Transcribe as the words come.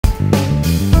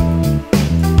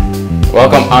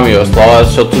Welcome, I'm your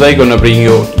theloladass. So today gonna bring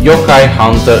you Yokai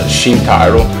Hunter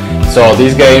Shintaro. So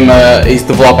this game is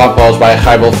developed and published by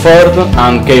Rival Third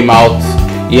and came out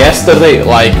yesterday,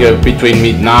 like between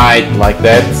midnight, like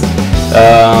that.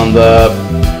 And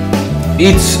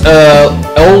it's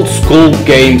old school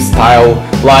game style.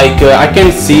 Like I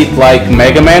can see it like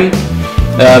Mega Man.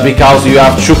 Because you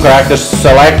have two characters to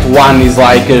select. One is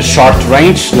like short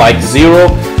range, like Zero,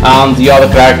 and the other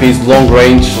character is long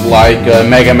range, like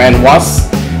Mega Man was.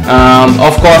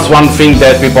 Of course, one thing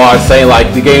that people are saying,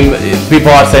 like people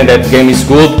are saying that the game is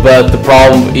good, but the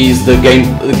problem is the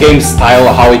game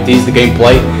style, how it is, the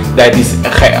gameplay. That is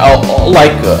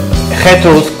like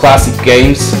retro classic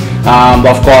games.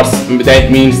 Of course,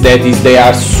 that means that they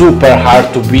are super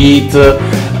hard to beat.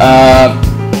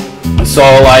 So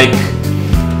like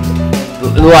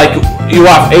you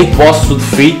have 8 bosses to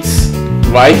defeat,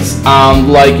 right?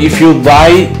 Like if you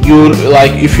die,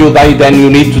 then you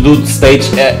need to do the stage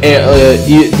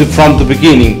from the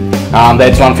beginning.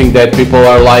 That's one thing that people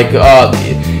are like,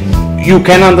 you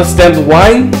can understand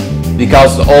why,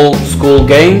 because old school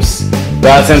games,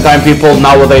 but at the same time people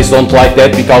nowadays don't like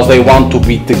that because they want to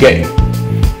beat the game.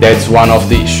 That's one of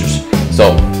the issues.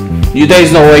 So there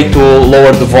is no way to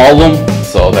lower the volume,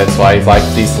 so that's why it's like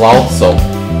this loud. So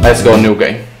let's go, new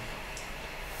game.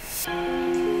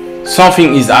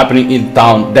 Something is happening in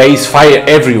town. There is fire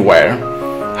everywhere.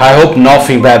 I hope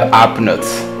nothing bad happened.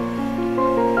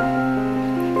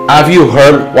 Have you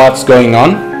heard what's going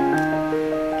on?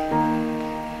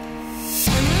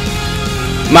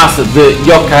 Master, the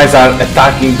Yokais are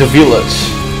attacking the village.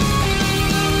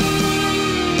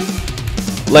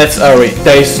 Let's hurry.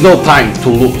 There is no time to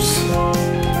lose.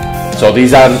 So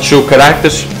these are the two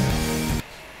characters.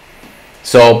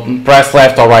 So press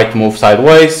left or right to move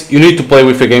sideways. You need to play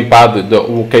with a gamepad,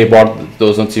 the keyboard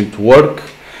doesn't seem to work.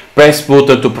 Press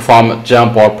button to perform a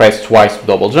jump or press twice to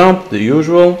double jump, the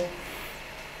usual.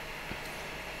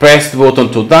 Press the button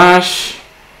to dash,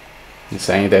 it's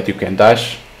saying that you can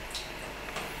dash.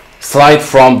 Slide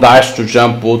from dash to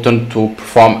jump button to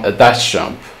perform a dash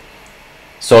jump.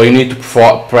 So you need to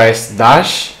press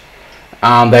dash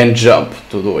and then jump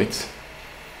to do it.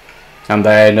 And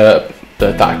then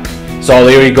the attack. So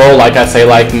there we go, like I say,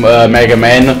 like Mega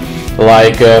Man,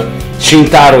 like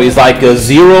Shintaro is like a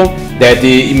Zero, that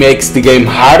it makes the game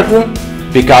hard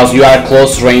because you are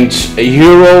close range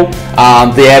hero,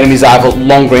 the enemies have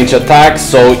long range attacks.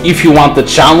 So if you want the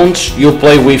challenge, you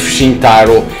play with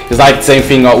Shintaro. It's like the same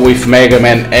thing with Mega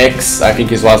Man X, I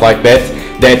think it was like that.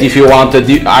 That if you want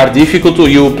the hard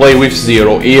difficulty, you play with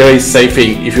Zero. Here is same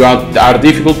thing, if you want hard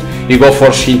difficulty, you go for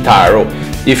Shintaro.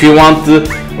 If you want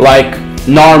like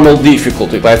normal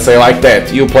difficulty, let's say like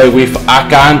that, you play with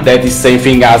Akan, that is same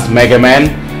thing as Mega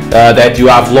Man, that you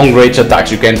have long range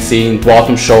attacks. You can see in the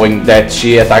bottom showing that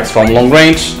she attacks from long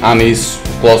range and is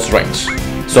close range.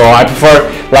 So I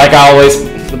prefer, like I always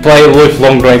play with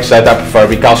long range, that I prefer,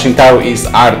 because Shintaro is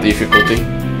hard difficulty.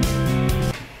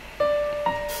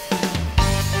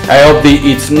 I hope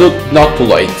it's not too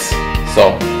late.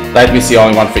 So let me see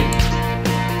only one thing.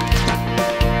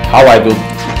 How I do?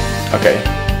 Okay.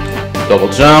 Double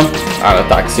jump and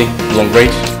attack, see, long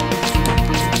range.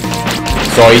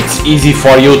 So it's easy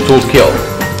for you to kill.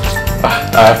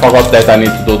 I forgot that I need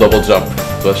to do double jump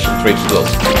to reach those.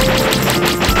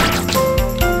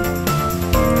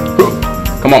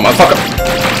 Come on, motherfucker.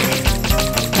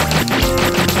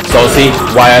 So see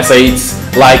why I say it's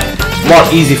like more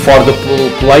easy for the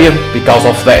player because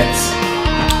of that.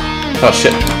 Oh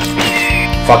shit.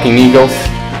 Fucking eagles.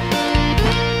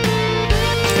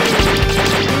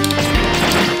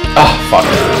 Ah, fuck.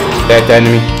 That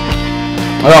enemy.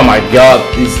 Oh my god,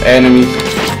 these enemies.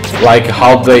 Like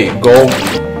how they go.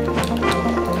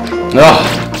 Ah.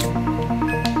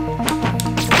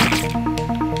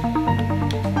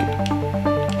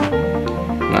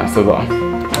 Nice to go.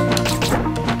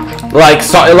 Like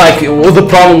the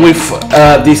problem with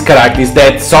this character is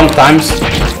that sometimes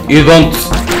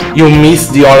you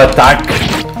miss your attack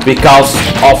because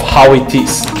of how it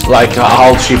is, like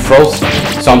how she throws.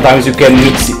 Sometimes you can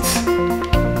mix it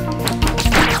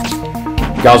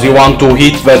because you want to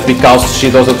hit, but because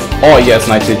she doesn't. Oh yes,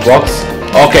 nice hitbox.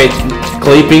 Okay,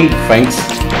 clipping, thanks.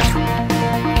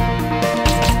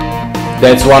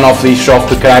 That's one of the issues of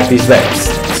the characters, that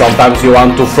sometimes you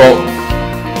want to throw.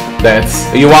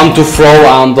 You want to throw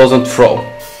and doesn't throw.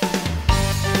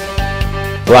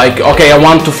 Like, okay, I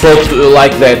want to throw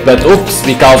like that, but oops,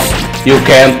 because you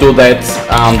can't do that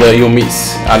and you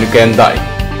miss and you can die.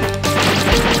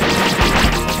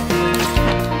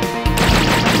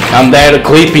 And there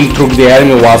clipping through the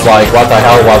enemy was like, what the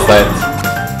hell was that?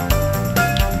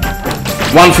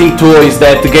 one thing too is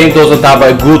that the game doesn't have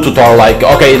a good tutorial, like,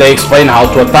 okay, they explain how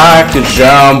to attack, to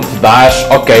jump, dash,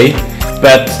 okay,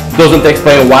 but doesn't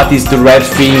explain what is the red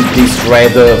thing, these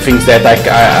red things that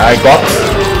I got,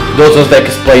 doesn't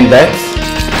explain that,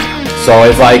 so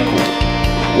it's like,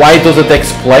 why does it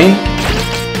explain,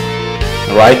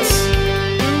 right?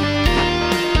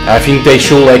 I think they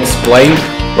should explain,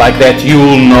 like that you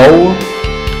will know.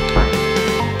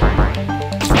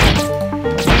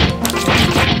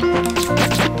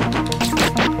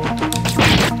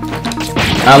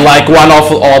 And like one of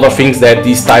the other things that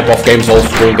these type of games, old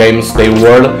school games, they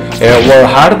were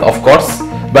hard, of course,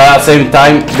 but at the same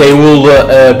time they will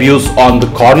abuse on the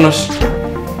corners.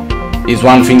 Is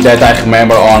one thing that I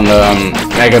remember on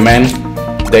Mega Man.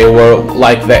 They were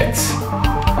like that,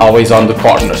 always on the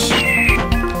corners.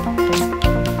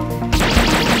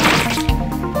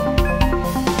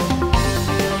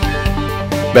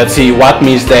 But see, what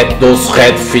means that those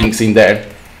red things in there?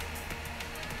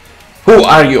 Who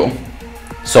are you?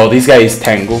 So this guy is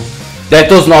Tango. That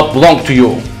does not belong to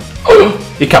you.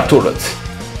 He captured it.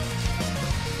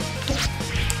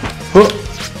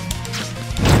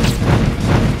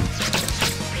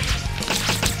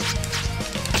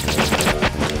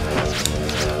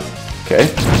 Okay.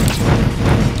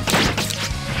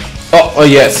 Oh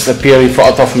yes, appear in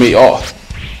front of me. Oh.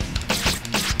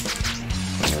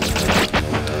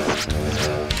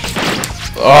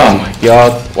 Oh my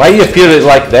god. Why you appear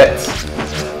like that?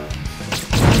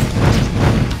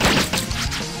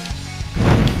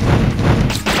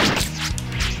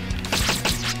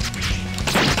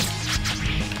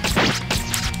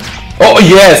 Oh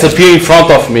yes, appear in front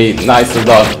of me. Nicely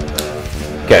done.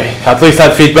 Okay, at least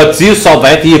I fit, but you saw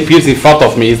that he appears in front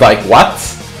of me. He's like, what?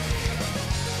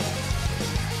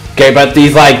 Okay, but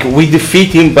he's like, we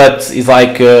defeat him, but he's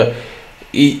like, it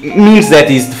means that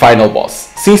he's the final boss.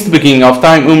 Since the beginning of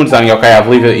time, humans and yokai have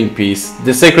lived in peace.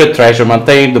 The sacred treasure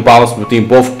maintained the balance between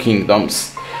both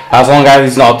kingdoms. As long as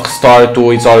it's not restored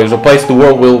to its original place, the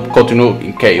world will continue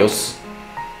in chaos.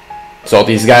 So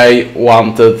this guy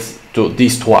wanted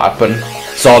this to happen.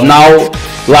 So now,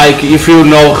 like if you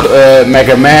know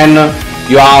Mega Man,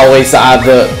 you always had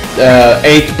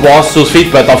 8 bosses to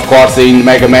defeat, but of course in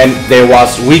Mega Man there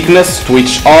was weakness to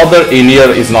each other. In here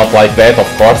is not like that, of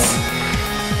course.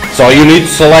 So you need to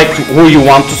select who you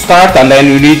want to start, and then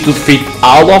you need to defeat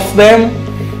all of them,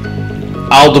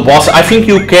 all the bosses. I think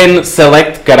you can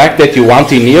select character that you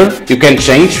want in here. You can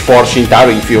change for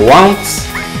Shintaro if you want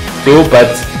to,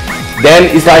 but then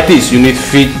it's like this, you need to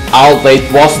defeat all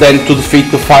 8 bosses, then to defeat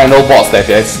the final boss, that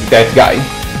is that guy.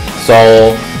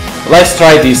 So let's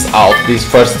try this out, this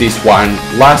one,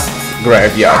 last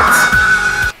graveyard.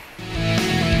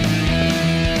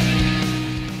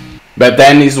 But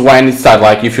then is when it starts,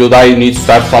 like if you die you need to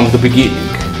start from the beginning.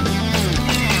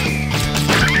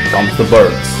 From the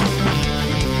birds.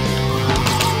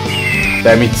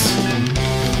 Damn it.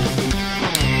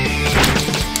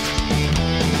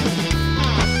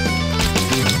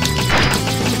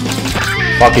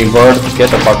 Fucking bird, get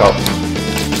the fuck out.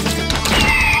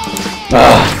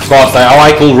 Of course, how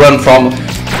I could run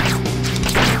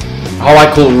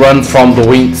from the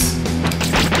wings.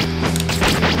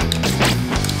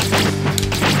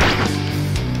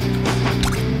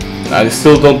 I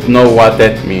still don't know what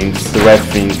that means, the red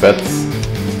thing, but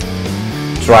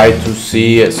try to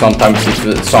see sometimes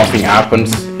if something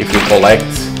happens if you collect.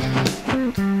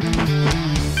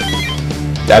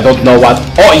 I don't know what.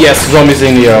 Oh yes, zombies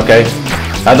in here, okay.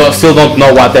 Still don't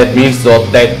know what that means, so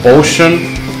that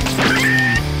potion.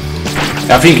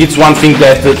 I think it's one thing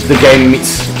that the game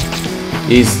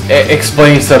is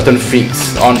explaining certain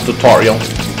things on tutorial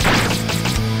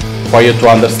for you to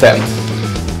understand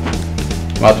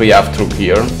what we have through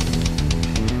here.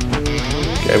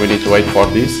 Okay, we need to wait for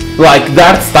this. Like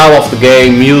that style of the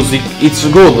game, music, it's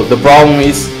good. The problem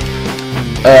is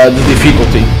the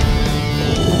difficulty.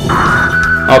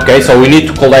 Okay, so we need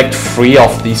to collect 3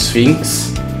 of these things.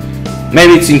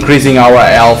 Maybe it's increasing our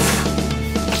health,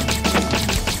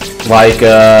 like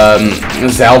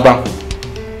Zelda.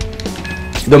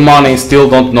 The money still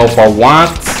don't know for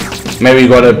what. Maybe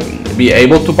you're gonna be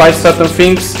able to buy certain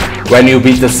things when you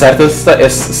beat the certain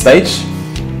stage.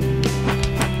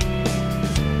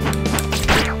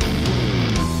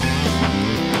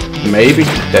 Maybe,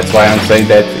 that's why I'm saying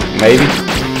that, maybe.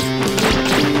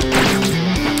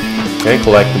 Okay,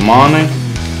 collect the money.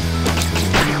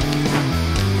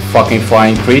 Fucking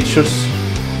flying creatures.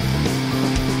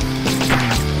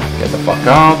 Get the fuck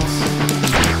out.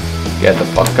 Get the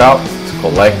fuck out.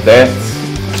 Collect that.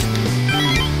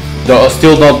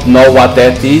 Still don't know what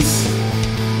that is,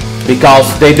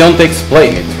 because they don't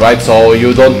explain it, right? So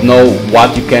you don't know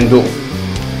what you can do.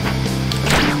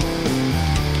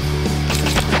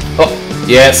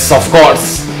 Yes, of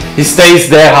course. He stays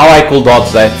there. How I could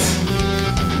dodge that?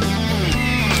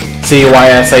 See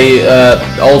why I say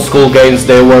old school games,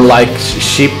 they were like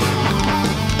sheep.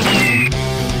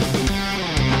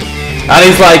 And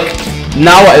it's like,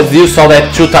 now you saw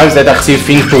that 2 times that I received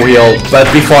thing to heal, but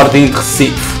before I didn't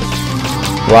receive.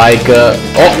 Like,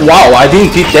 oh wow, I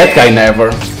didn't hit that guy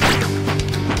never.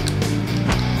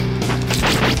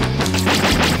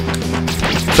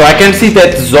 So I can see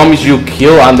that zombies you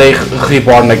kill and they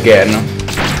reborn again.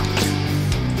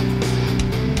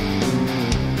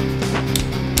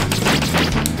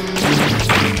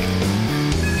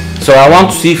 So I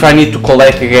want to see if I need to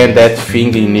collect again that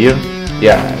thing in here.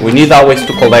 Yeah, we need always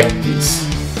to collect this.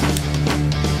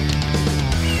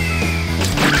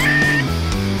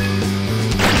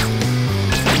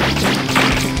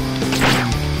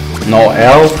 No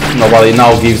health, nobody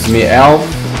now gives me health.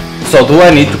 So do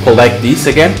I need to collect this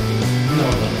again? No.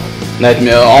 Let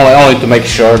me only to make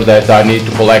sure that I need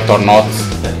to collect or not.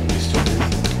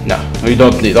 No, you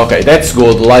don't need. Okay, that's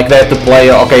good. Like that the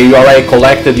player, okay, you already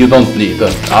collected, you don't need.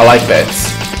 I like that.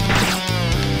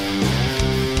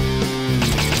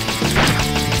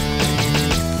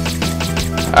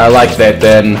 I like that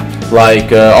then.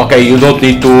 Like, okay, you don't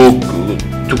need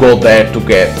to go there to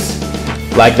get.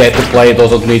 Like that the player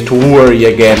doesn't need to worry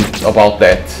again about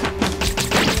that.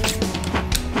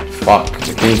 Fuck,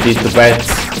 I can't hit the bat.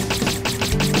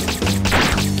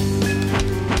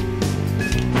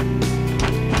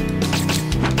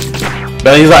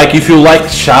 But it's like, if you like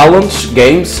challenge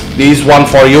games, this is one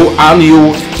for you, and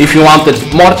if you wanted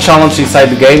more challenge inside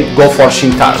the game, go for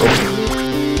Shintaro.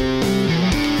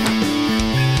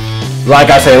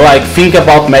 Like I say, like, think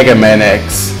about Mega Man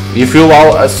X. If you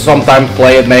all sometimes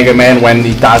play Mega Man when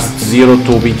it has 0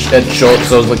 to be chose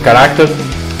the character,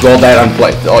 go there and play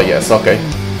it. Oh yes, okay.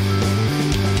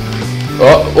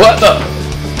 Oh, what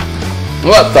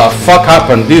the fuck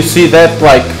happened? Do you see that?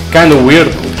 Like, kind of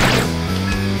weird.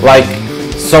 Like,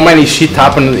 so many shit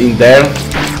happened in there.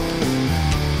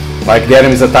 Like the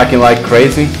enemies attacking like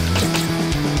crazy.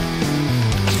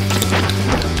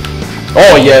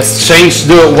 Oh yes, change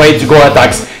the way to go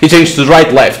attacks. He changed to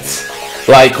right left.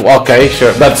 Like, okay,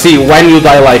 sure. But see, when you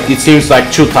die, like, it seems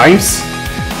like 2 times.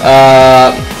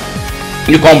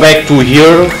 You come back to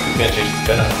here. You can change the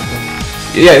character.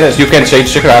 Yeah, yes, you can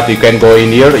change the character. You can go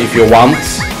in here if you want.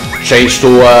 Change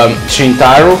to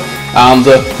Shintaro. And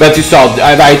but you saw,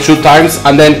 I died 2 times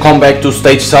and then come back to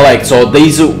stage select. So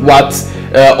these are what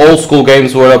old school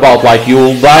games were about. Like,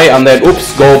 you'll die and then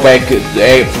oops, go back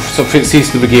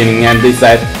since the beginning. And this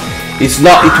that it's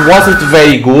not. It wasn't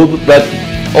very good, but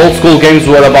old school games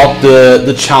were about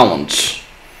the challenge.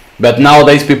 But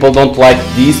nowadays people don't like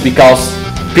these because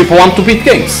people want to beat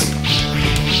games.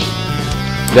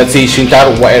 Let's see,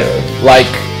 Shintaro, where like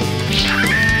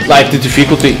the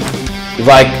difficulty,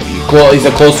 like, is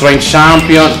a close range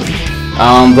champion,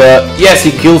 and yes,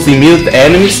 he kills immediate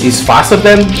enemies, he's faster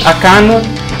than Akane,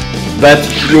 but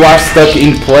you are stuck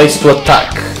in place to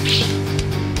attack.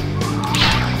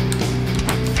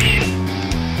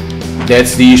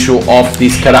 That's the issue of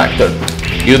this character.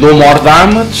 You do more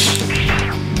damage,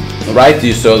 right?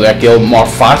 You so they kill more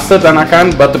faster than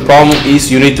Akane, but the problem is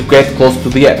you need to get close to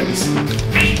the enemies.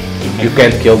 You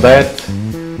can't kill that.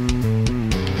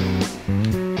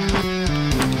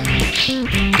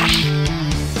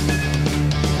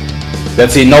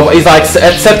 Let's see, no, it's like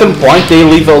at certain point they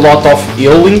leave a lot of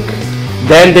healing,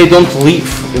 then they don't leave.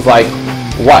 It's like,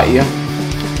 why?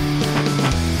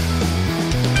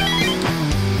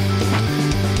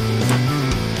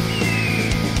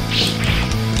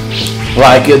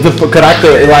 Like, the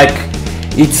character, like,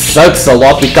 it sucks a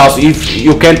lot because if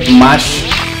you can't mash,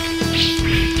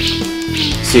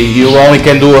 see, you only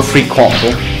can do a free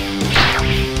combo.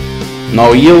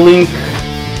 No healing.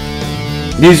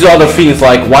 These are the things,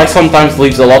 like, why sometimes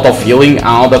leaves a lot of healing and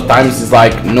other times is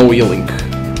like no healing.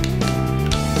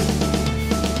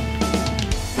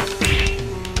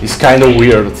 It's kind of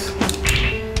weird.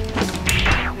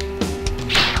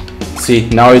 See,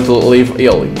 now it will leave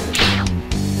healing.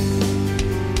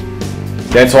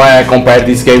 That's why I compared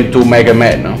this game to Mega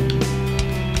Man.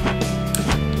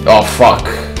 Oh fuck.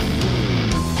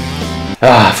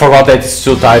 I forgot that it's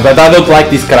too tight, but I don't like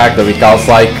this character because,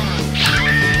 like,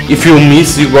 if you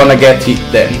miss, you're gonna get hit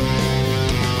then.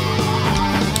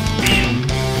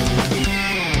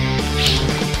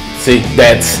 See,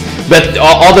 that's... But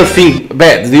other thing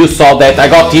bad, you saw that I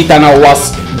got hit and I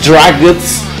was dragged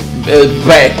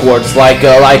backwards like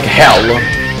hell.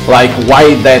 Like,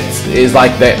 why that is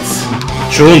like that?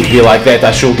 Shouldn't be like that,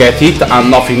 I should get hit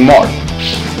and nothing more.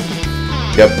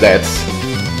 Yep,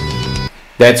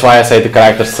 that's why I say the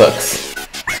character sucks.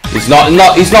 It's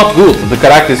not good. The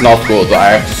character is not good,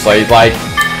 I have to say. Like,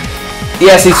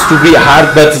 yes, it's to be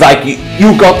hard, but like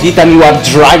you got it and you are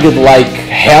dragged like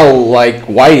hell. Like,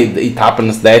 why it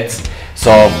happens that?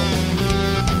 So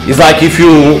it's like if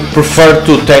you prefer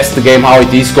to test the game how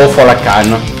it is, go for a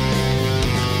can.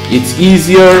 It's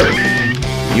easier.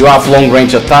 You have long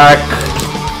range attack.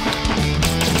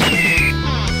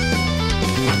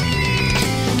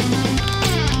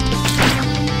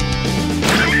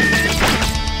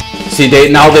 See,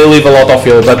 now they leave a lot of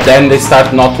heal, but then they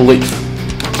start not to leave.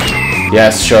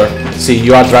 Yes, sure. See,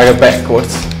 you are dragged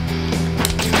backwards.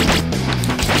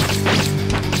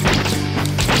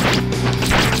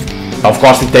 Of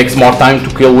course, it takes more time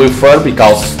to kill with her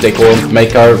because they couldn't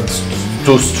make her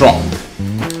too strong.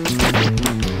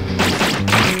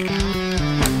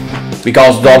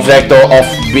 Because the objective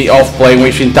of playing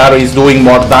with Shintaro is doing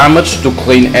more damage to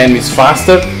clean enemies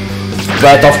faster.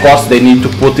 But of course they need to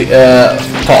put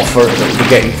tougher the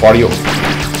game for you.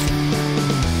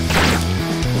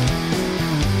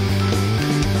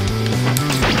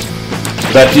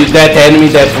 But that enemy,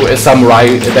 that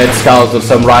samurai, that skeleton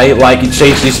samurai, like it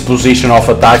changed his position of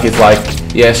attack. It's like,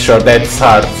 yes, sure, that's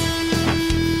hard.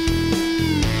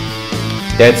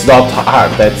 That's not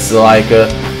hard. That's like a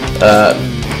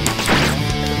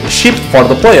shift for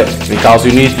the player because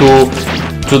you need to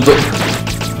do,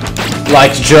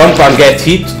 like jump and get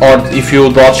hit, or if you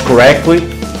dodge correctly,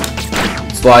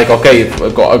 it's like okay, I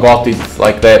got it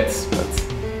like that.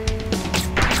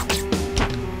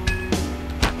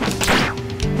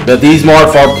 But these more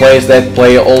for players that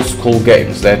play old school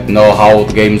games, that know how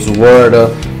the games were.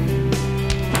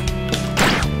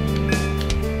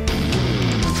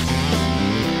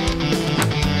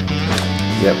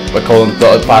 Yep, I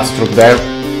couldn't pass through there.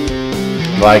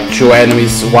 Like two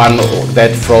enemies, one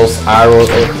that throws arrows,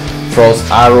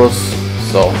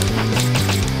 so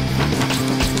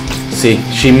see,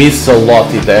 she missed a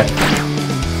lot in there.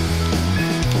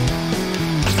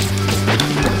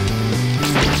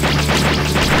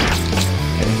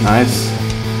 Okay, nice.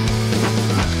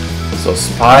 So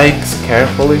spikes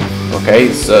carefully.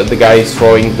 Okay, so the guy is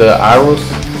throwing the arrows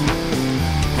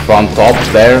from top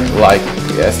there, like,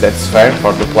 yes, that's fair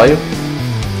for the player.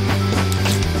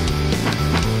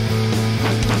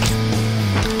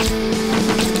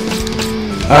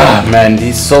 Ah man,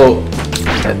 he's so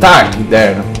attacked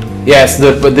there. Yes,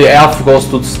 the health goes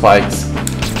to the spikes.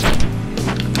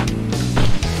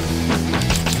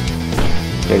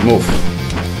 Okay, move.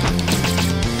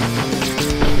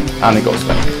 And he goes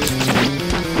back.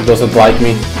 He doesn't like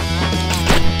me.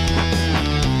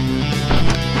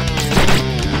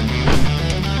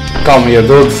 Come here,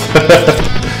 dude.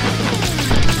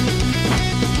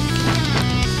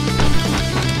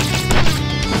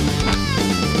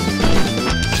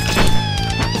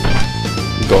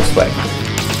 Goes back.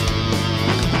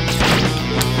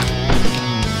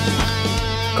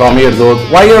 Come here, dude.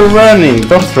 Why are you running?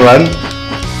 Don't run.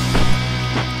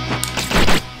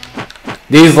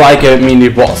 This is like a mini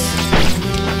boss.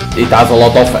 It has a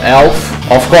lot of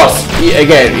health. Of course,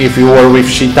 again, if you were with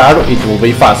Shintaro, it will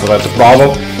be faster. But the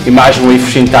problem, imagine with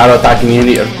Shintaro attacking in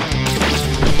here.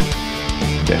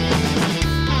 Okay.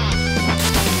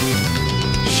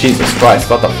 Jesus Christ,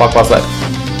 what the fuck was that?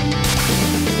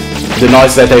 The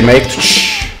noise that they make.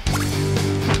 Shh.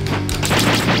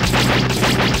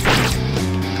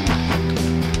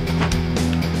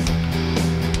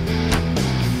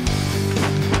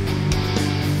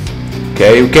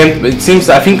 Okay, you can't. It seems.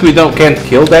 I think we can't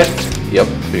kill that. Yep,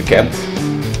 you can't.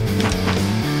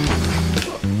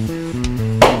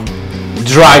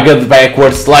 Drag it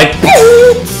backwards like.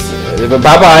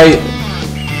 Bye bye.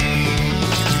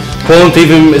 Couldn't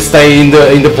even stay in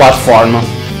the platform.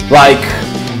 Like.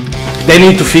 They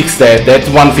need to fix that. That's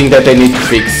one thing that they need to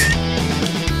fix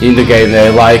in the game.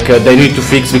 They need to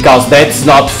fix because that's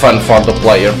not fun for the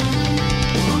player.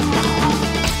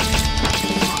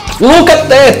 Look at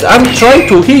that! I'm trying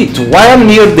to hit. Why I'm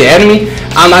near the enemy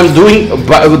and I'm doing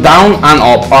down and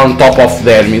up on top of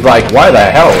the enemy? Like, why the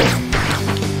hell?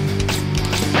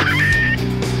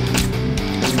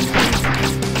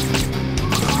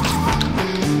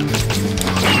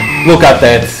 Look at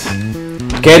that.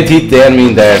 Can't hit the enemy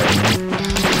in there.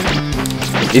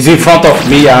 He's in front of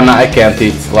me and I can't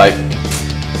hit. Like,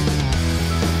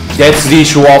 that's the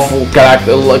issue of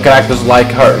characters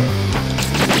like her.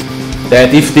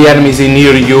 That if the enemy is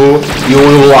near you, you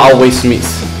will always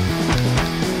miss.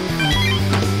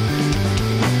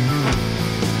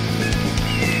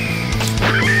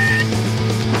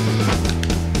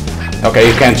 Okay,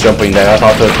 you can't jump in there. I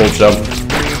thought I could jump.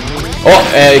 Oh,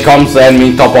 here comes the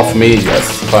enemy on top of me. Yes,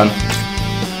 fun.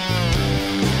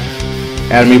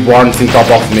 enemy borns in top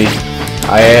of me.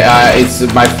 It's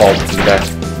my fault there.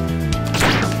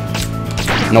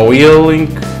 No healing.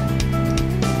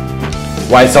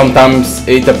 Why sometimes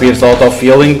it appears out of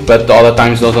healing, but other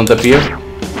times doesn't appear?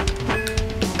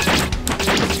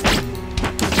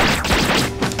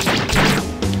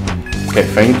 Okay,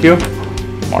 thank you.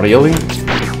 More healing.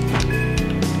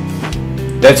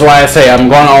 That's why I say I'm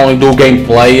gonna only do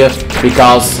gameplay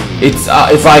because it's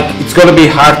like it's gonna be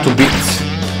hard to beat.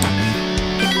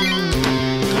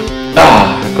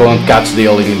 I couldn't catch the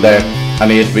healing in there. I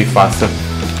need to be faster.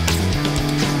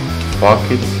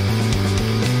 Fuck it.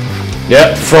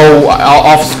 Yeah, throw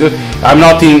off. I'm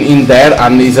not in there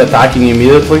and he's attacking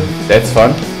immediately. That's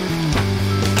fun.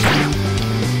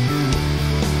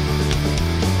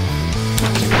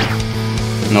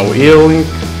 No healing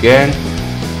again.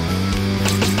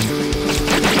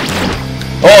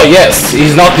 Oh yes,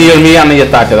 he's not near me and he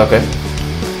attacked it, okay.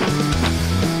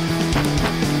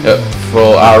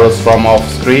 Throw arrows from off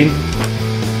screen.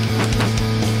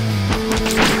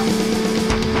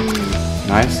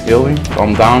 Nice healing,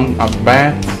 calm down, not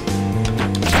bad.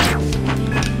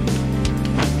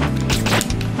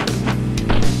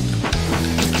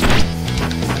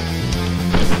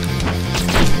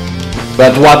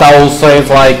 But what I will say is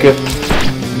like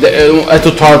a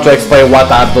tutorial to explain what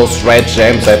are those red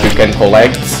gems that you can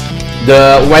collect.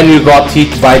 When you got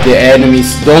hit by the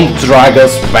enemies, don't drag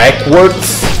us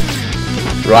backwards,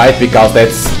 right? Because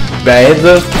that's bad.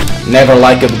 Never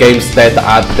like games that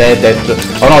are dead.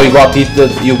 Oh no, you got hit.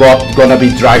 You gonna be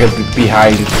dragged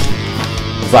behind.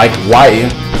 It's like why?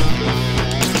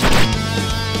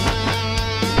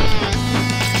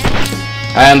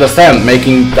 I understand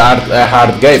making that a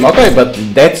hard game, okay, but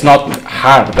that's not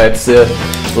hard. That's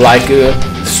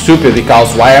stupid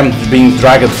because why I'm being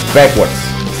dragged backwards?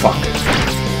 Fuck.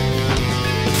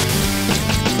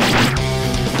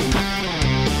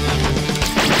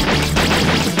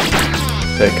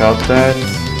 Take out that.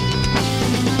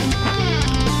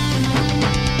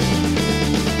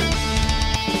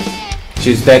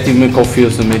 She's that even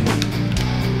confusing me.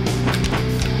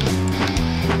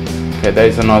 Okay,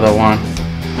 there's another one.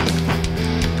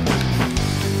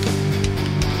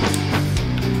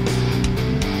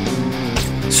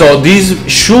 So these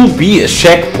should be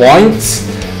checkpoints,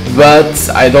 but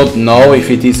I don't know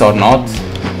if it is or not.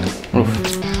 Oof.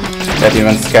 That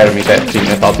even scared me, that thing.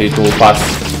 I thought it will pass.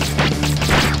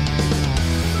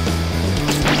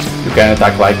 You can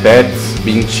attack like that,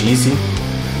 being cheesy.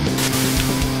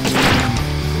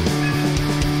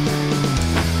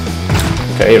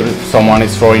 Okay, someone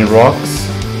is throwing rocks.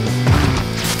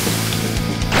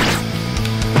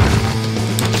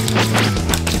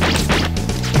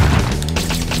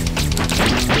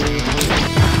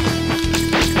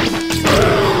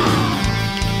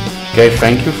 Okay,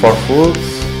 thank you for food.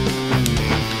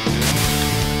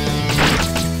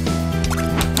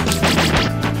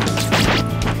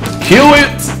 Kill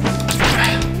it!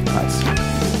 Nice.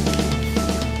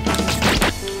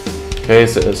 Okay,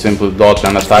 so simply dodge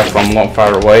and attack from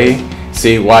far away.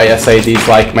 See why I say this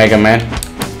like Mega Man.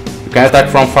 You can attack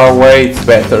from far away, it's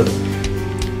better.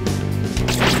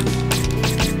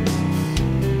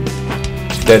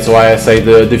 That's why I say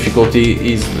the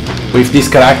difficulty is with this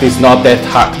character is not that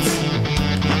hard.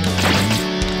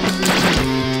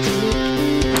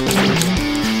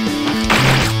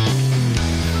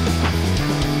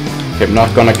 I'm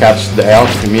not gonna catch the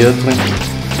health immediately.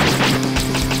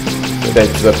 That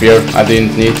disappeared. I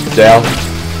didn't need the health.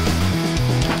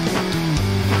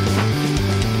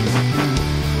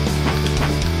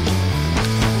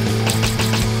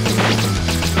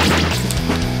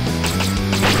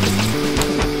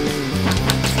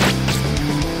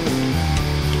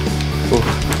 Oof.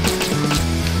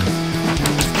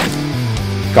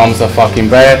 Comes a fucking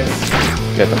bat.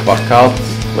 Get the fuck out,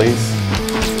 please.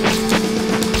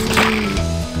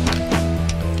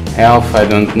 Health I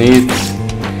don't need.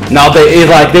 Now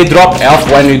they drop health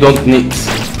when you don't need.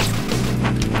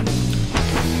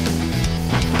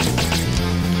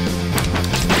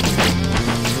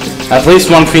 At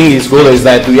least one thing is good is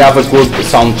that we have a good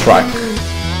soundtrack.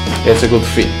 That's a good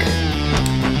thing.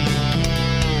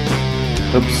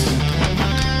 Oops.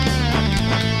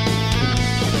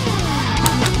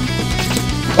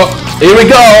 Oh, here we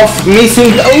go!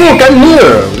 Missing. Oh, look, I'm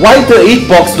here! Why the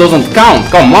hitbox doesn't count?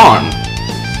 Come on!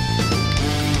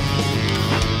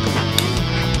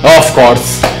 Of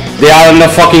course, they are in the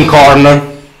fucking corner.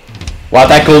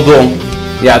 What I could do?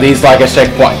 Yeah, this is like a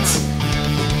checkpoint.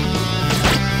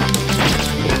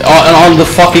 On the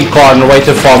fucking corner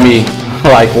waiting for me.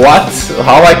 Like what?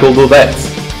 How I could do that?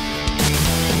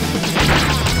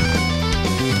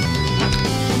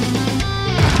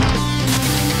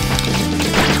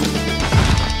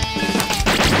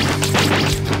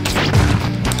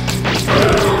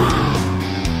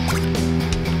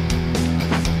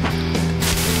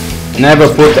 Never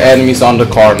put enemies on the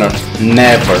corner.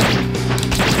 Never.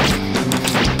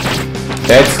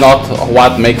 That's not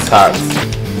what makes hard.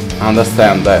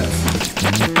 Understand that.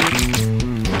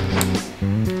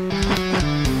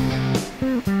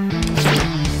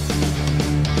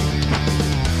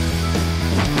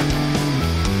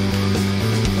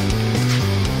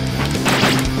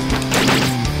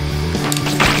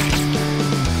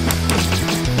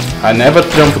 I never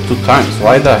jump 2 times.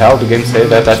 Why the hell the game say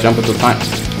that I jump 2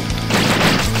 times?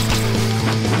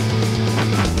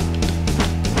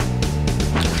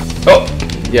 Oh,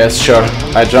 yes, sure.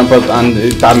 I jumped and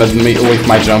it timed me with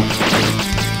my jump.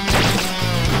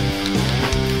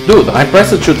 Dude, I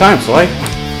pressed it 2 times, why?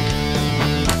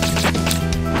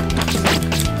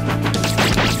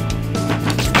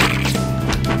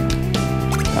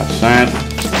 That's that.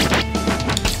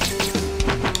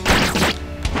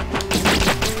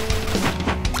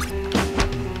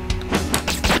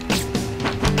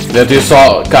 That you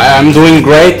saw, I'm doing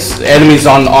great, enemies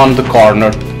on the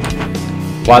corner.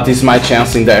 What is my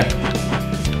chance in there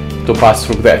to pass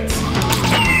through that?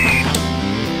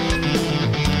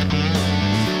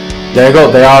 There you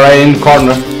go, they are in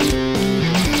corner.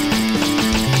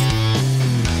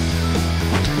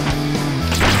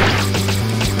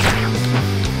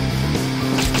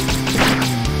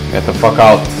 Get the fuck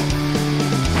out.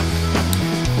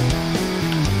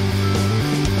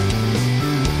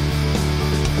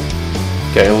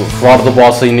 Okay, for the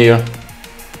boss in here.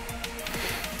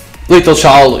 Little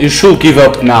child, you should give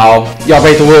up now. Your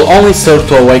beta will only serve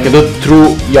to awaken the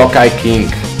true Yokai King.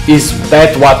 Is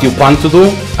that what you plan to do?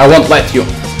 I won't let you.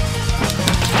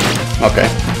 Okay.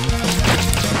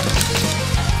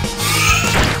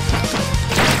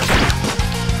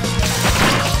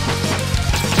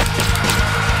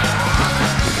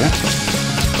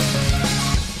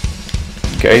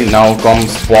 Okay, now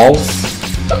comes walls.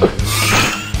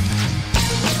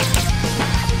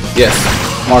 Yes,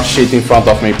 more shit in front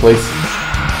of me, please.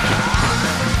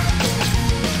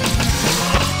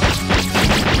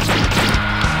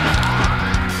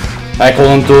 I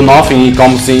couldn't do nothing, he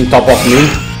comes in top of me.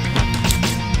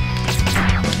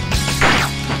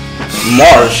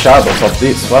 More shadows of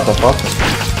this, what the fuck?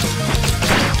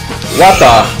 What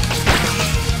the?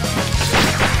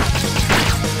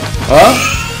 Huh?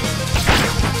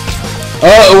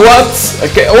 What?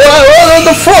 Okay, what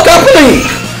the fuck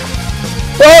happening?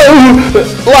 Oh,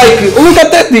 like, look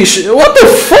at that dish. What the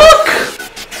fuck?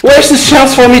 Where's the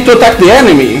chance for me to attack the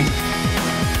enemy?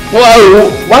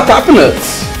 Well, what happened?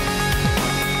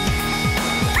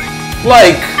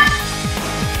 Like,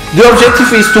 the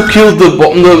objective is to kill the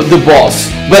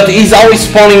boss, but he's always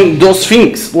spawning those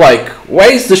things. Like,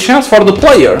 where is the chance for the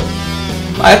player?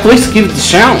 At least give the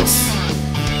chance.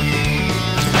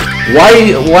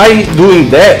 Why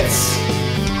doing that?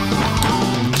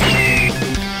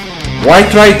 Why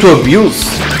try to abuse?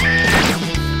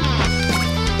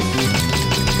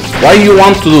 Why you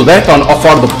want to do that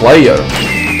for the player?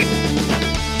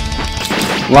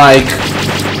 Like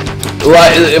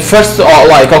first,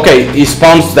 like, okay, he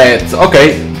spawns that,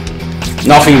 okay,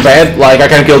 nothing bad, like I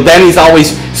can kill. Then he's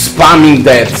always spamming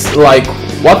that. Like,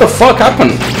 what the fuck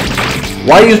happened?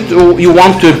 Why you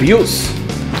want to abuse?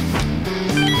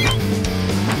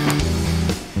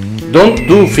 Don't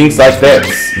do things like that.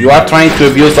 You are trying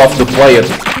to abuse of the player.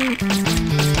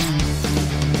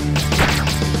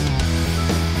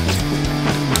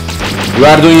 You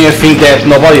are doing a thing that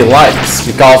nobody likes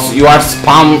because you are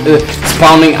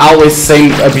spamming always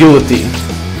same ability.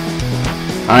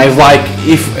 And it's like,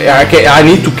 if I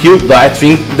need to kill that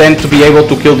thing, then to be able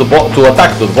to kill the boss, to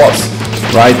attack the boss,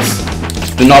 right?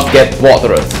 Do not get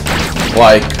bothered.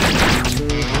 Like,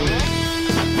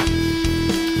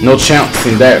 no chance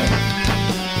in there.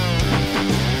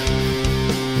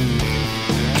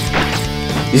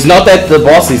 It's not that the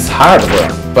boss is harder,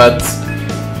 but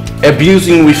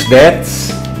abusing with that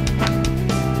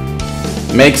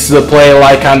makes the player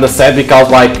like kinda sad because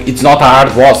like it's not a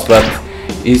hard boss, but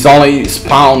he's only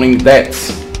spawning that.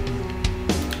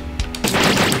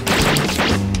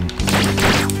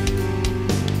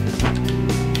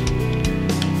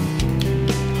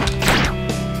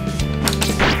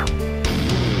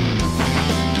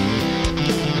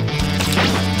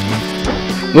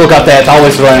 Look at that,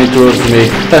 always running towards me.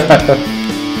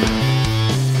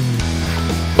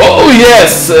 Oh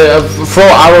yes! Throw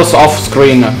arrows off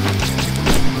screen.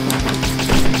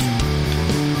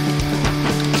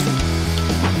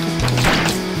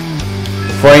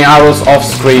 Throwing arrows off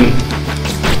screen.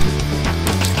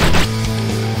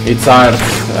 It's hard.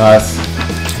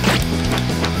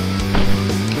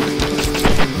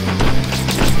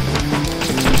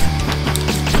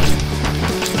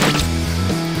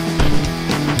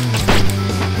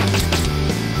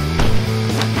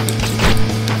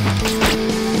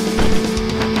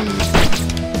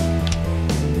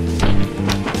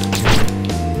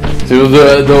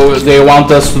 They want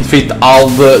us to defeat all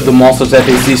the monsters that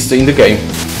exist in the game.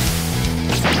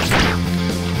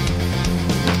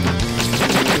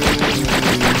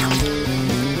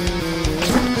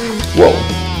 Whoa.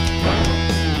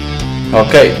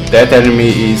 Okay, that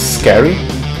enemy is scary.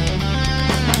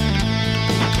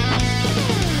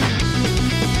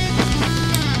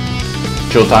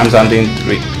 Two times and in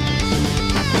three.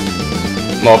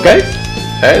 Okay,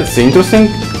 it's interesting.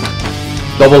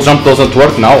 Double jump doesn't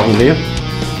work now in here.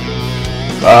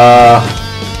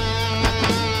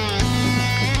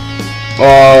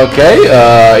 Okay,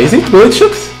 is it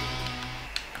glitched?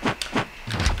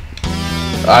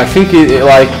 I think it,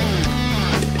 like,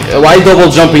 why double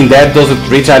jumping that doesn't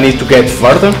reach? I need to get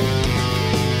further.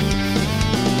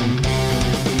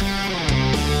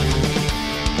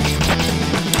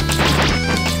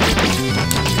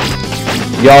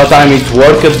 The other time it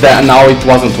worked, that now it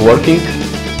wasn't working.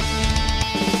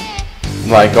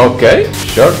 Like, okay,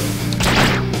 sure.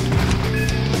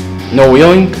 No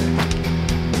healing.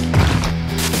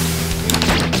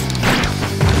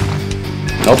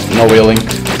 Nope, no healing.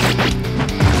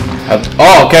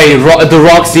 Oh, okay, the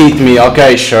rocks eat me.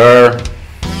 Okay, sure.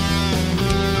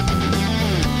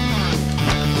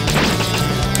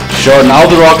 Sure, now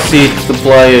the rocks eat the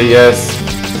player, yes.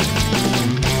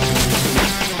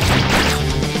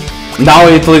 Now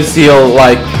it will feel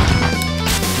like...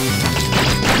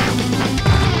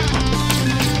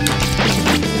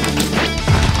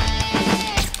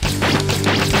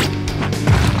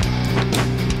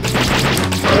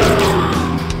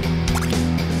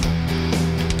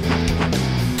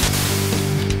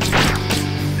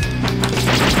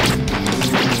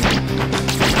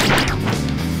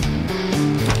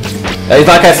 It's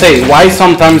like I say, why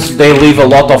sometimes they leave a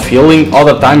lot of healing,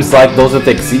 other times like doesn't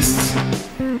exist.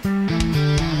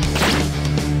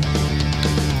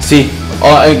 See,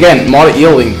 again, more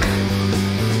healing.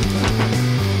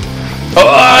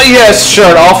 Yes,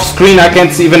 sure, off screen I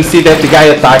can't even see that the guy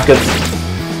attacked.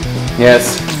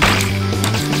 Yes.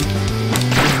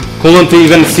 Couldn't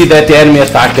even see that the enemy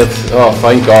attacked. Oh,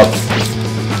 thank God.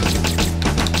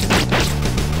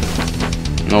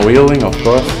 No healing, of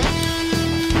course.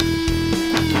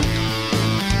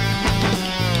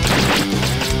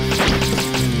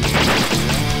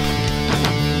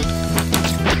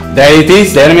 There it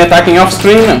is, the enemy attacking off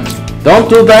screen. Don't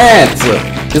do that.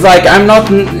 It's like I'm not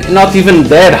even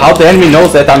dead. How the enemy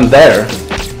knows that I'm there?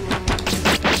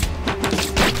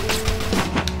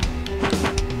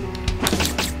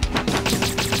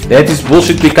 That is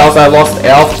bullshit because I lost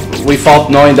health without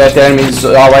knowing that the enemy is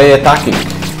already attacking.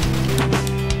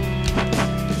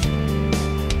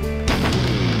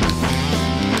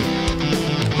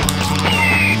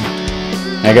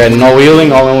 Again, no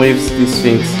healing, only leaves these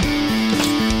things.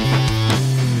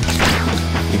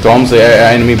 Comes the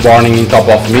enemy burning in top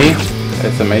of me.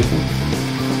 That's amazing.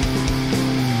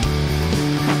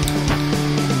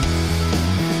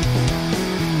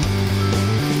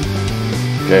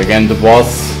 Okay, again the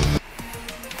boss.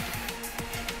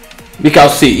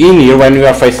 Because see, in here when you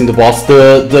are facing the boss,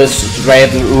 the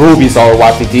red rubies or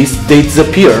what it is, they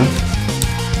disappear.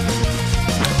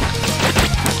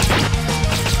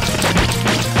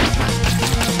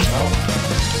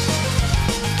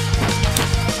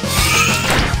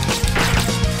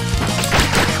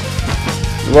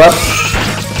 What?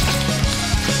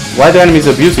 Why the enemy is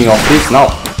abusing of this now?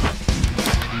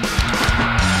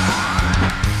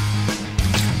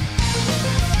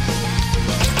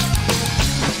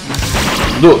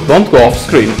 Dude, don't go off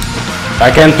screen. I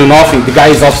can't do nothing, the guy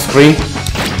is off screen.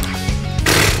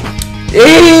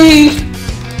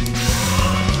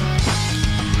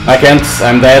 I can't,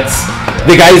 I'm dead.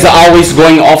 The guy is always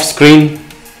going off screen.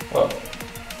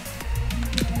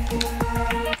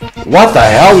 What the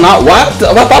hell now?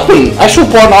 What happened? I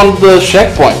should turn on the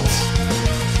checkpoint.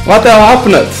 What the hell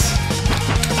happened?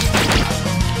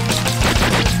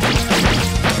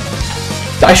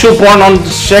 I should turn on the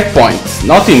checkpoint.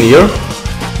 Not in here.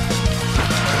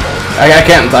 I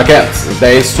can't.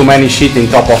 There is too many shit in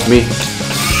top of me.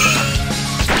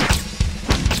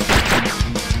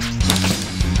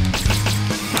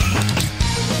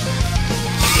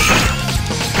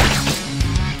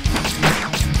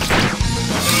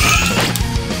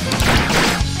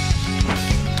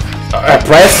 I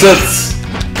press it.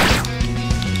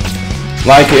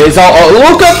 Like it's all. Oh,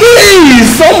 look at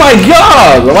this! Oh my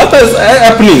God! What is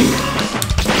happening?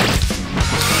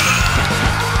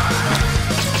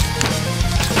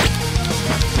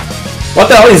 What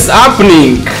the hell is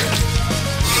happening?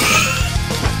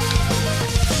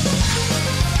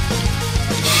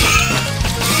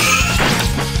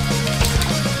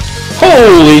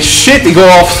 Holy shit, he go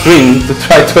off screen to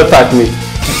try to attack me.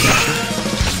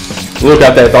 Look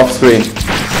at that, off screen.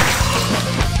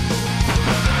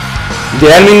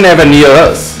 The enemy never near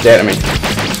us, the enemy.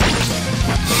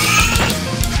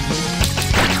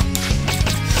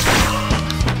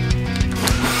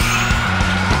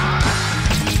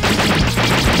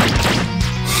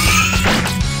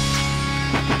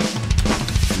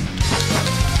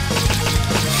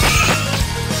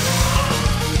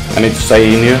 I need to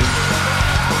stay in here.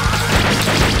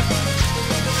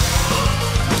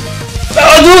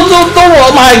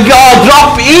 Oh my god,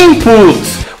 drop input!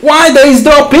 Why there is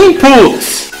drop input?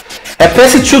 I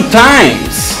pressed it 2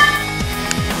 times.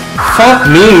 Fuck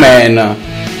me, man.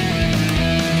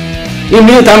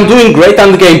 Immediately, I'm doing great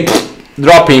and the game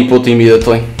drop input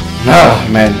immediately. Ah,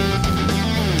 man.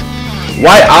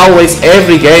 Why always,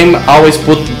 every game, always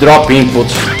put drop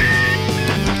input?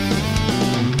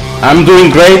 I'm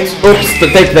doing great. Oops,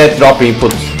 take that drop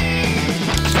input.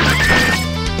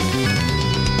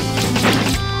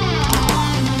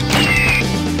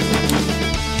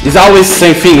 It's always the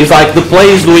same thing. It's like the player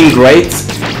is doing great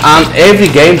and every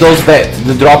game does that.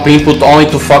 The drop input only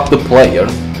to fuck the player.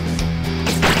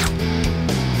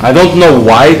 I don't know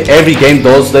why every game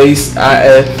does this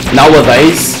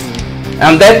nowadays.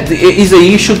 And that is an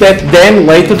issue that then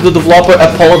later the developer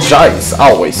apologizes,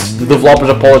 always. The developers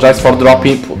apologize for drop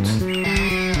input.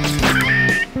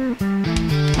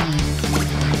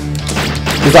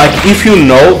 It's like, if you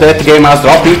know that the game has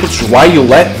drop inputs, why you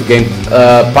let the game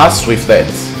pass with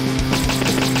that?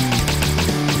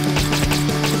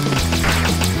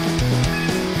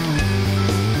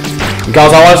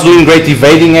 Because I was doing great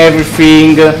evading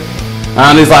everything,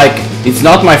 and it's like, it's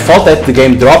not my fault that the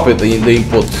game dropped in the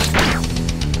input.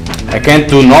 I can't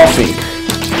do nothing.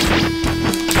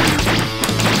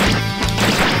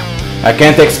 I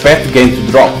can't expect the game to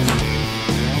drop.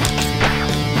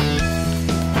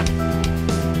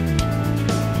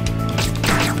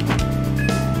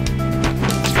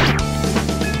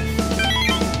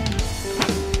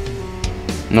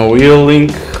 No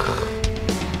healing.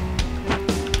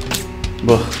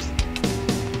 Buh.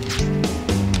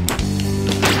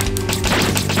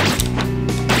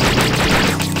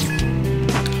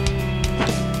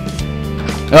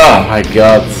 Oh my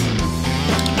god.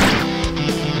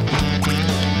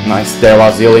 Nice, there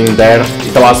was healing there.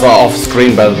 It was off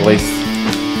screen, but at least.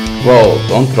 Whoa,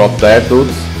 don't drop that,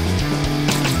 dude.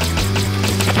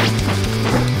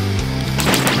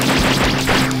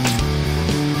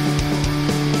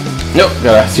 No,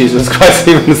 God, Jesus Christ,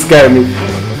 even scared me.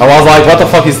 I was like, what the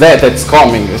fuck is that? That's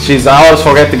coming. I always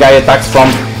forget the guy attacks from,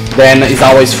 then he's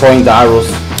always throwing the arrows.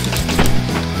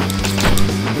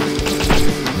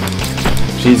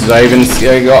 Jesus, I even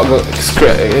scaring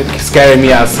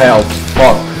me as hell.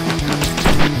 Fuck.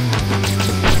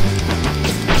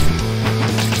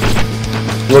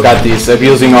 Look at this,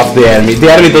 abusing of the enemy.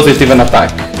 The enemy doesn't even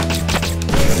attack.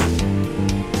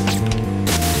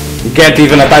 You can't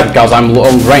even attack because I'm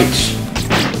on range.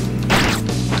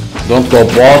 Don't go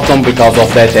bottom because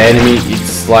of that enemy.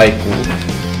 It's like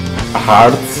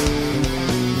hard.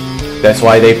 That's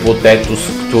why they put that to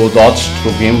dodge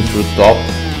through him through top.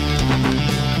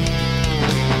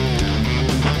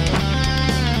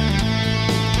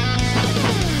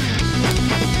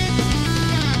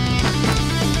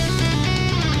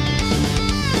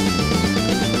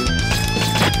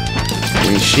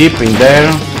 Ship in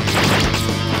there.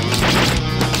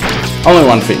 Only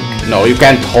one thing. No, you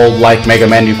can't hold like Mega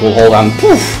Man, you could hold and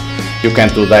poof! You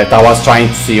can't do that. I was trying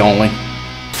to see only.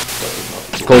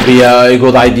 Could be a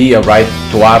good idea, right?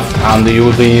 To have, and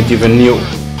you didn't even knew.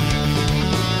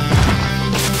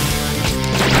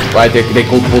 Right, they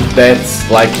could put that,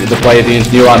 like the player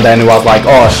didn't knew and then it was like,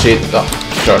 oh shit, oh,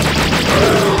 sure.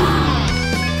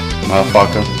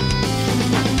 Motherfucker.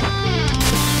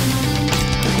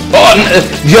 Oh,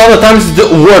 the other times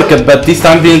it worked, but this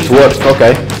time didn't work,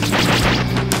 okay.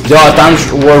 The other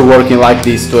times were working like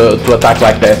this, to attack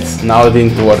like that. Now it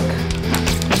didn't work.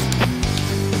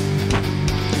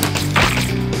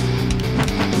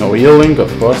 No healing, of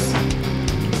course.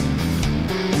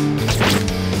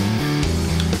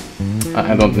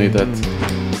 I don't need that.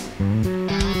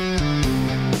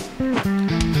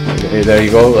 Okay, there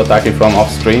you go, attacking from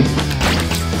off screen.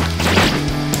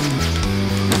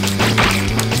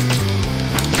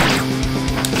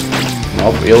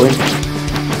 Nope, healing.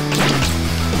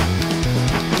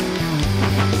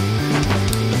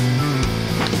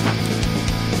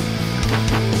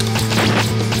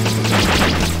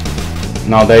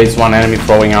 Now there is one enemy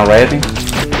throwing already.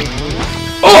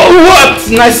 Oh, what?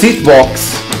 Nice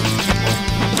hitbox.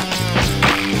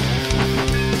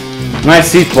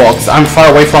 Nice hitbox. I'm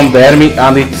far away from the enemy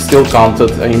and it still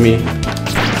counted in me.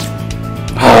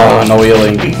 No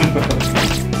healing.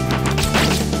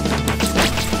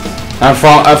 I'm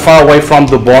far away from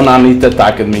the bone and it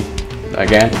attacked me.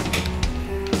 Again.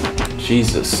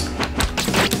 Jesus.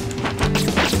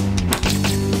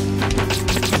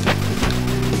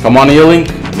 Come on, healing.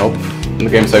 Nope. In the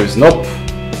game saves. Nope.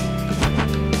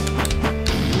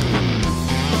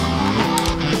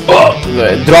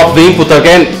 Drop the input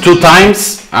again 2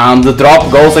 times and the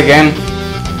drop goes again.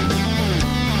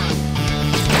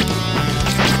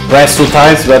 Press 2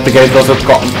 times but the game doesn't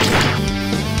come.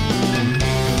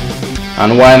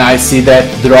 And when I see that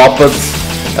drop it,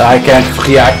 I can't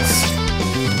react.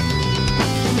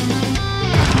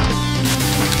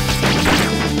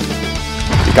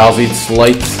 Because it's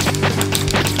late.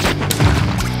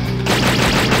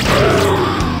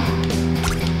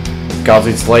 Because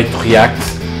it's late to react.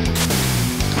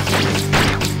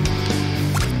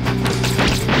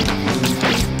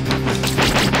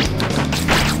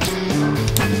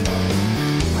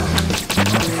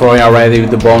 Throwing already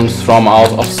the bones from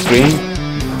out of screen.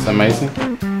 It's amazing.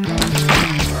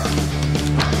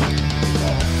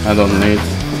 I don't need.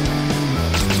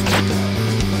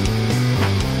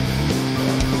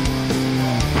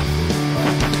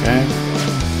 Okay.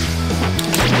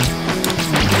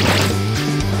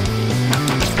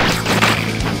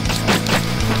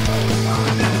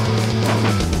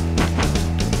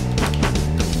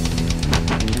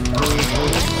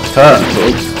 Turn,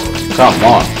 dude. Come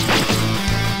on.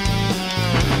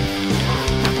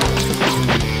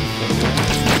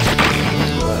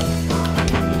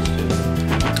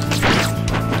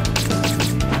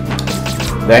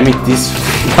 Damn it, these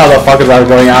motherfuckers are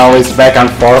going always back and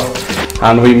forth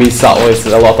and we miss always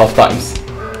a lot of times.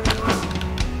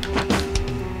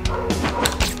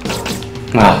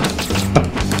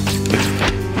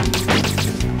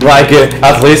 Like,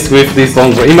 at least with this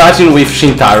one, imagine with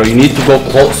Shintaro, you need to go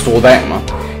close to them.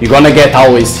 You're gonna get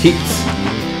always hit.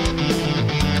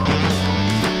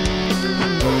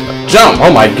 Jump!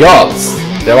 Oh my god!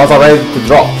 That was already to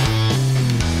drop.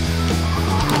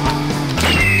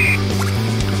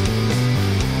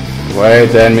 Wait,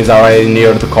 the enemy's already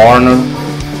near the corner.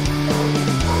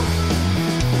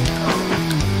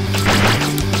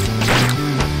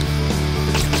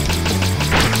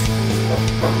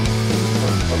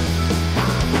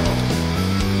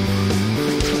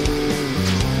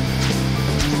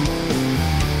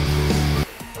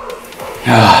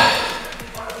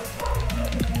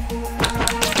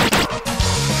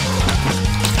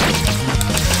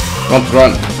 Don't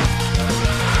run.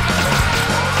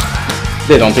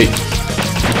 They don't eat.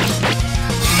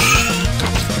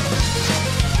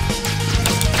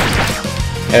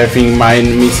 Everything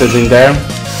mine misses in there.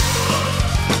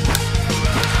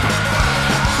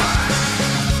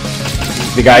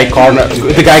 The guy cornered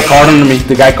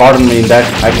me in there.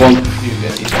 I couldn't.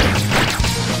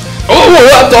 Oh,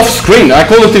 what? Off screen! I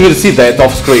couldn't even see that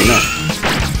off screen.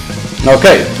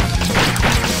 Okay.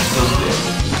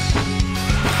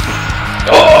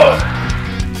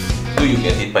 Do you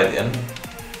get hit by the enemy?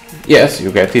 Yes,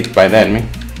 you get hit by the enemy.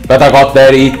 But I got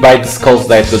there hit by the skulls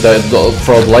that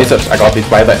throw the lasers. I got hit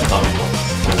by that.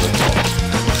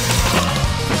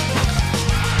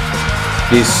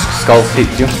 These skulls hit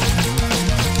you.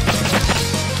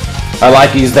 I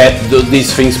like is that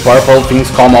these things, purple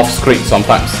things, come off screen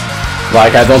sometimes.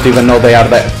 Like I don't even know they are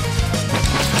there.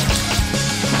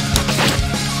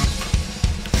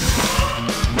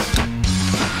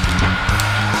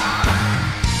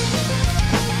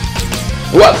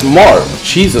 What more?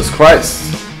 Jesus Christ.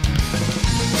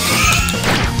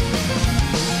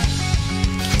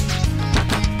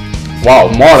 Wow,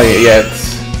 more yet.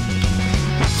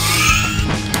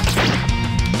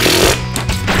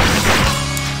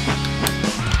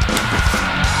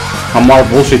 How more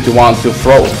bullshit you want to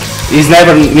throw? He's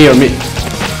never near me.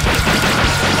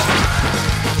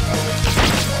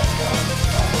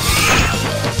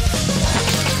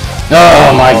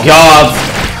 Oh my god!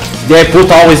 They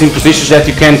put always in positions that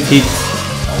you can't hit.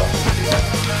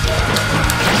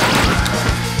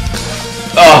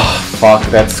 Oh fuck,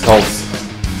 that's skulls.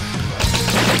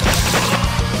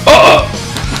 Oh!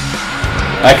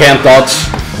 I can't dodge.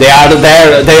 They are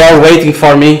there. They are waiting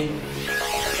for me.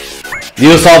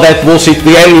 You saw that bullshit.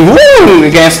 The enemy woo,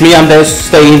 against me, and they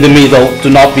stay in the middle to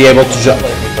not be able to jump.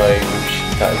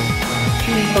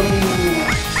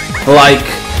 Like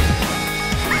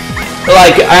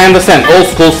I understand old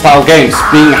school style games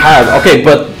being hard. Okay,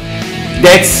 but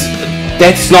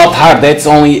that's not hard. That's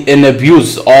only an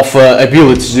abuse of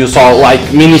abilities. You saw like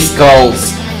mini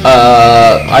skulls.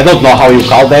 I don't know how you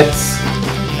call that.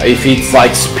 if it's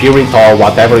like spirit or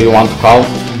whatever you want to call.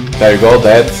 There you go,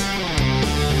 that's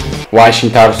why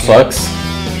Shintaro sucks.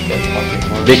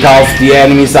 Because the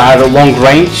enemies are long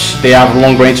range, they have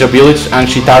long range abilities, and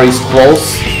Shintaro is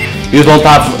close. You don't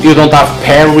have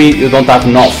parry, you don't have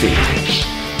nothing.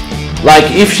 Like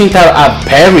if Shintaro had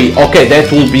parry, okay,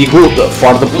 that will be good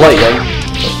for the player.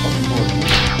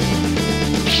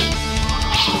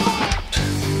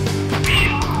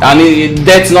 And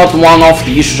that's not one of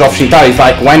the issues of Shintaro. It's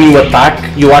like when you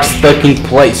attack, you are stuck in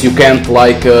place. You can't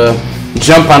like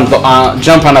jump and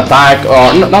attack,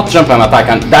 or not jump and attack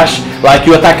and dash. Like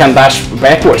you attack and dash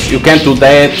backwards. You can't do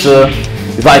that.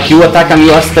 It's like you attack and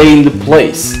you are stay in the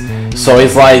place. So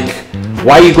it's like,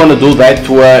 why are you gonna do that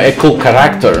to a cool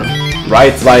character,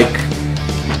 right? Like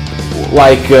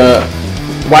why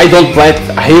don't let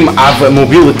him have a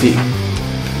mobility?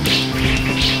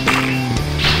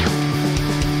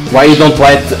 Why you don't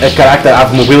let a character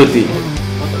have mobility?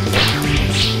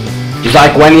 It's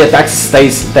like when he attacks,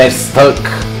 stays there stuck.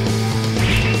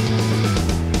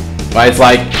 Right? It's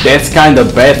like that's kind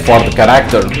of bad for the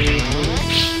character,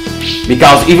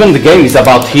 because even the game is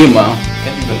about him.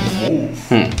 Can't even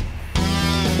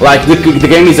move. Like the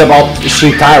game is about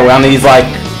Shintaro, and he's like,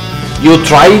 you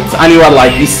try it and you are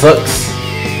like, this sucks.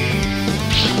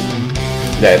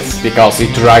 That's because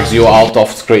it drags you out of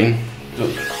screen.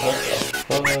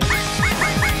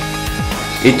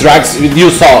 It drags, you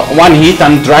saw one hit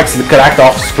and drags the character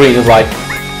off screen. It's like,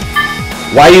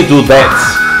 why you do that?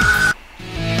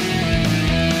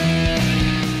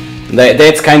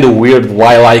 That's kind of weird.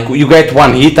 Why, like, you get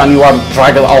one hit and you are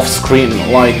dragged off screen?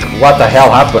 Like, what the hell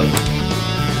happened?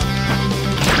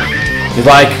 It's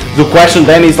like, the question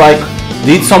then is like,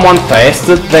 did someone test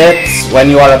that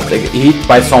when you are hit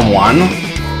by someone?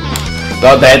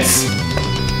 So that's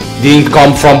didn't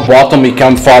come from bottom, it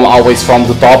came from always from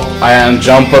the top. I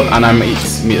jump up and I'm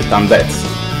dead.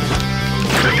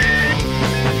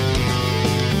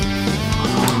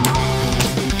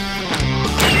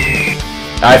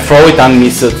 I throw it and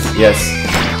miss it, yes.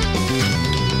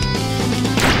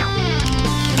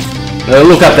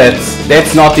 Look at that,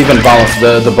 that's not even balanced,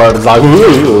 the bird is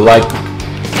like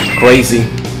crazy.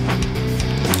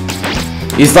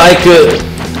 It's like,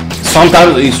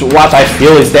 sometimes is what I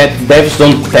feel is that devs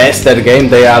don't test their game.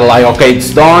 They are like, okay,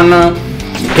 it's done.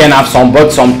 You can have some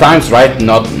bugs sometimes, right?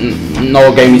 No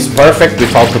game is perfect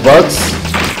without the bugs.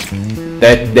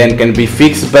 That then can be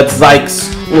fixed. But like,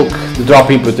 look, the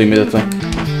drop input immediately.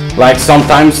 Like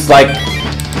sometimes, like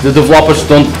the developers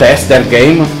don't test their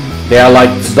game. They are like,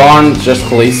 it's done, just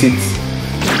release it.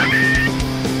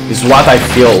 Is what I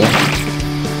feel.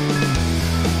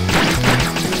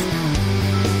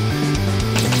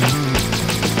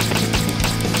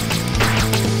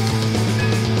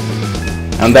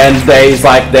 And then there's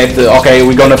like that, okay,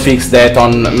 we're gonna fix that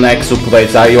on next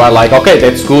updates. You are like, okay,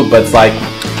 that's good, but it's like,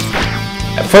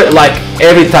 like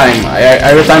every time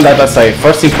that I say,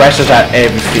 first impressions are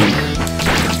everything.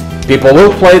 People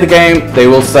will play the game, they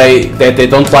will say that they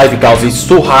don't like because it's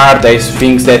too hard, there's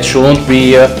things that shouldn't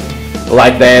be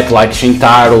like that, like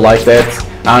Shintaro, like that.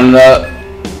 And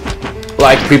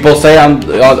like people say, and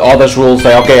others will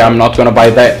say, okay, I'm not gonna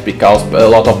buy that because a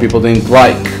lot of people didn't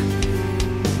like.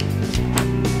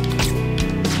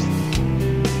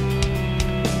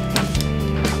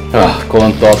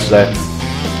 Couldn't dodge that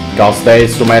because there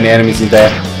is too many enemies in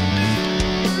there.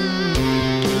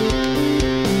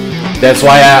 That's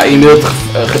why I immediately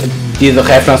did the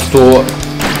reference to.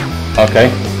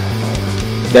 Okay.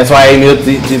 That's why I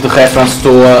immediately did the reference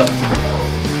to.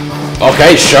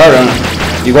 Okay, sure.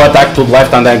 You go attack to the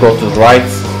left and then go to the right.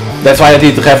 That's why I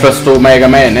did the reference to Mega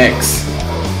Man X.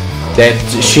 That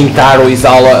Shintaro is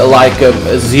all like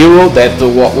a zero that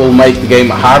will make the game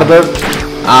harder.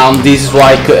 This is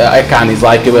like Icon is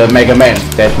like a Mega Man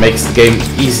that makes the game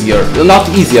easier. Not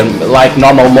easier, like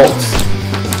normal modes.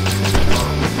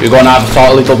 You're gonna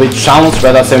have a little bit challenge,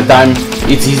 but at the same time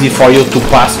it's easy for you to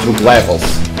pass through levels.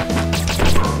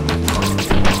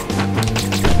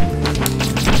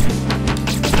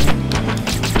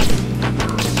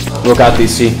 Look at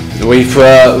this, see. With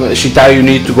Shintaro you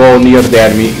need to go near the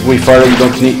enemy. With her you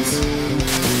don't need.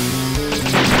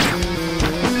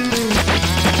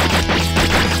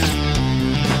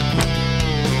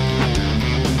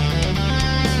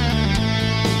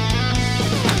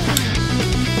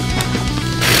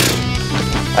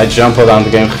 I jumped and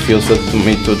the game refused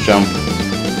me to jump.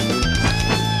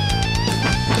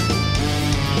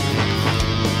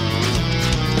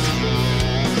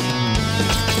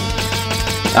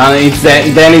 And it's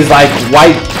then it's like,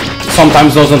 why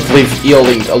sometimes doesn't leave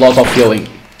healing, a lot of healing.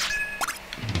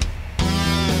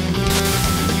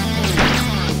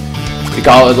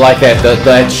 Because like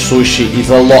that sushi is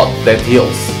a lot that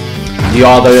heals. The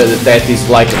other that is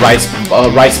like rice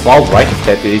ball, right?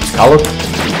 That it's colored.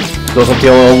 Doesn't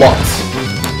heal a lot.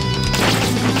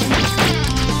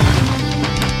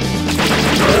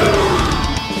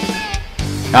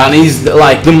 And is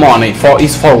like the money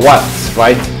is for what,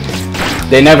 right?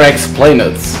 They never explain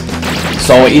it.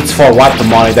 So it's for what the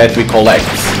money that we collect.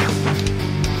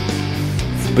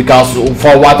 Because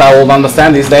for what I would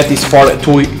understand is that it's for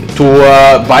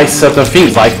to buy certain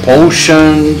things like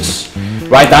potions,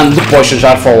 right? And the potions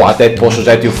are for what? That potions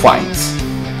that you find.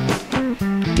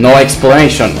 No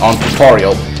explanation on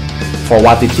tutorial for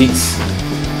what it is.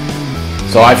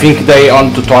 So I think they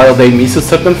on tutorial they miss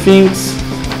certain things.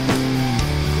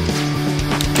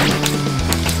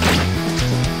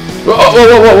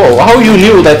 Whoa, how you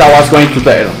knew that I was going to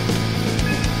there?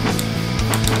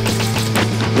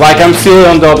 Like I'm still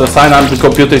on the other side and the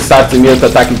computer starts immediately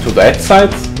attacking to that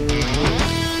side.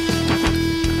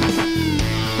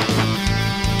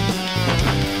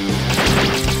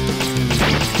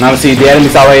 Now see, the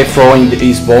enemies are already throwing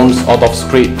his bones out of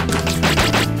screen.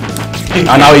 And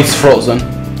now it's frozen.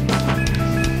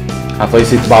 At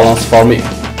least it's balanced for me.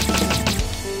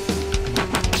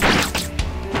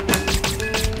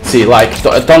 See, like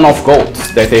a ton of gold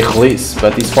that they release,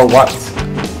 but it's for what?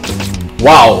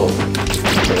 Wow!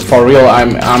 For real,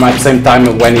 I'm at the same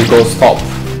time when it goes top.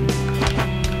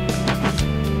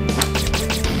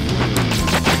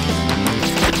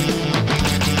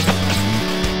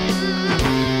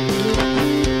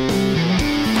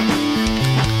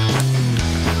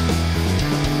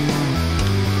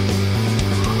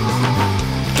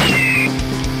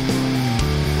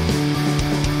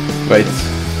 Wait,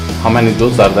 how many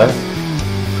dudes are there?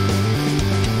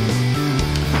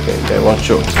 Okay, they won't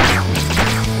show.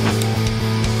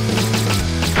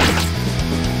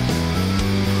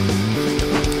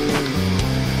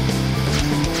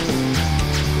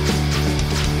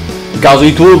 Because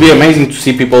it will be amazing to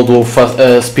see people do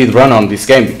speed run on this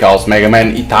game, because Mega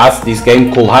Man it has this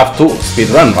game could have to speed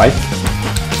run, right?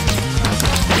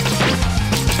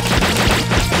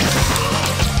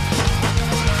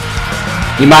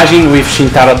 Imagine with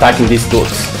Shintaro attacking these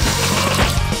dudes.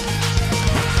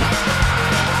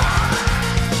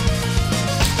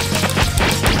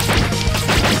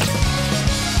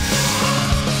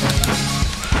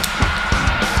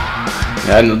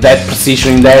 And that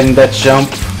precision in there in that jump.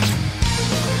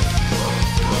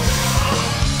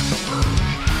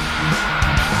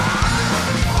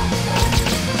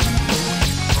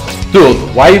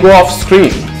 Dude, why you go off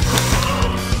screen?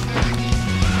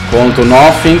 Going to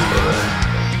nothing.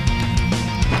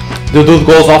 The dude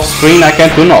goes off screen, I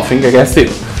can't do nothing against it.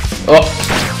 Oh,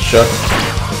 sure.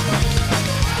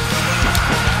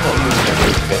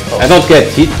 I don't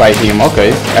get hit by him,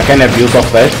 okay. I can have use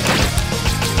of that.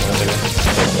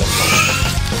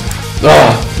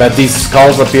 But these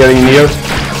skulls appear in here.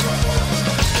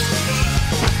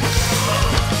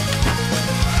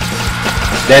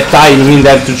 That timing in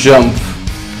there to jump.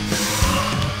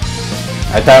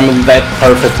 I timed that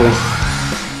perfectly.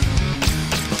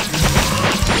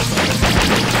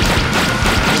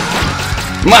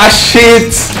 My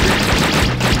shit!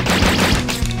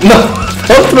 No!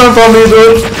 Don't run from me,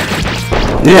 dude!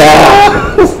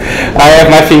 Yeah! I have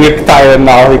my finger tired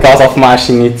now because of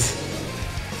mashing it.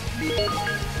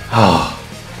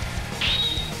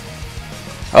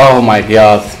 Oh my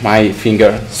god, my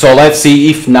finger. So let's see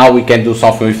if now we can do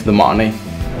something with the money.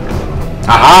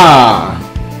 Aha!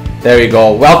 There we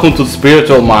go. Welcome to the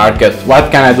spiritual market. What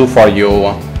can I do for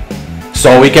you?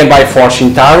 So we can buy for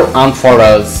Shintaro and for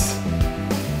us.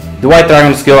 The White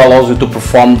Dragon skill allows you to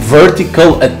perform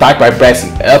vertical attack by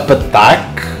pressing up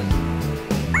attack.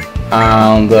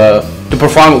 And to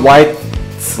perform White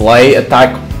Slay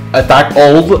attack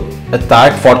hold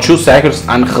attack for 2 seconds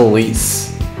and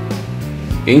release.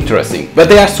 Interesting, but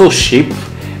they are so cheap.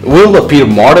 Will appear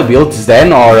more abilities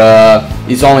then, or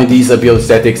is only these abilities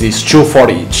that exist, 2 for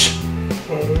each?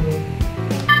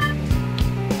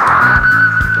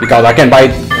 Because I can buy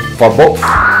it for both.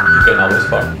 You can always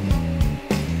farm.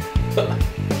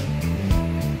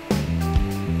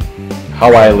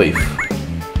 How I live.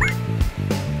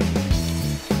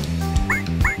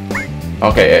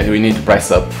 Okay, we need to press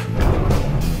up.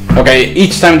 Okay,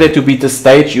 each time that you beat the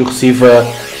stage, you receive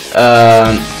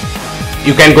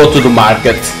you can go to the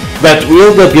market. But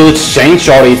will the abilities change,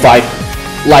 or if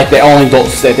like the only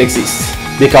those that exist?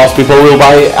 Because people will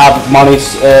have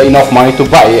enough money to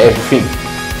buy everything.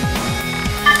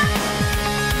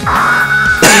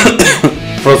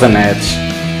 Frozen Edge.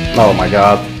 Oh my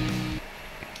god.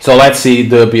 So let's see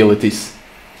the abilities.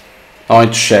 I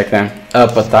want to check them.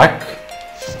 Up attack.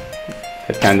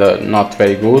 kinda not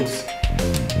very good.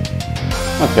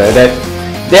 Okay,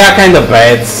 they are kinda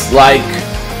bad. Like,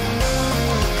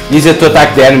 easier to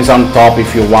attack the enemies on top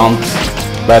if you want,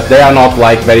 but they are not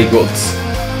like very good.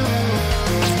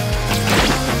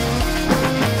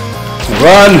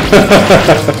 Run!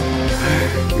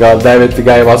 God damn it, the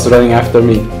guy was running after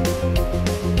me.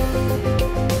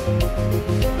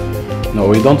 No,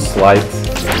 we don't slide.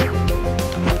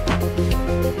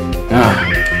 Ah,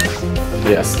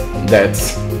 yes,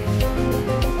 that's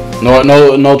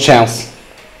no chance.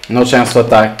 No chance to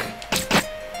attack.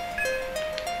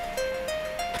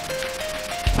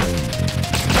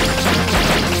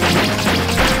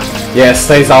 Yes,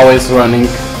 stays always running.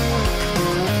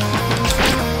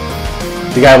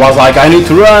 The guy was like, I need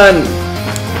to run!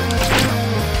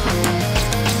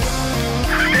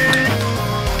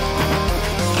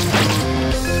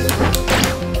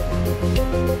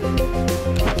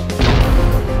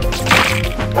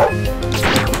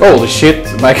 Holy shit,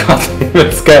 my god,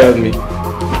 it scared me.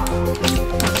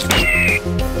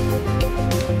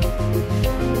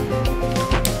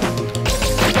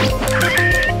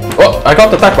 Oh, I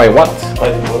got attacked by what?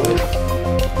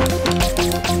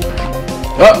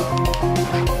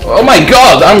 Oh my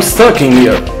god, I'm stuck in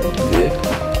here.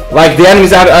 Like the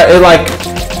enemies are like,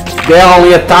 they are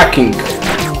only attacking.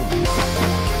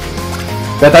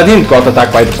 But I didn't got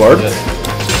attacked by the bird. Yes.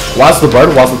 Was the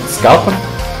bird? Was it the scalper?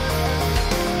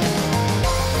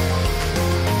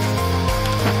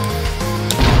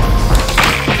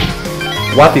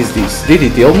 What is this? Did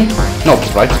it heal me? No,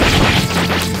 right?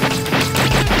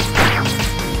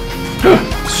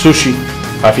 Sushi.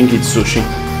 I think it's sushi.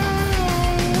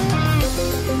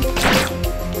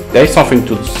 There is something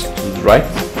to the right.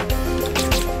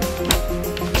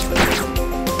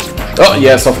 Oh,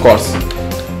 yes, of course.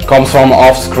 Comes from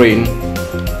off screen.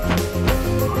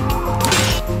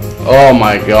 Oh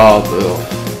my god. Ugh.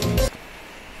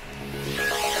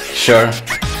 Sure.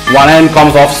 One end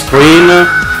comes off screen,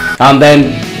 and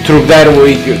then through there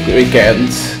we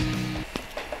can't.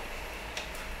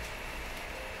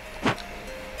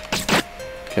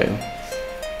 Okay.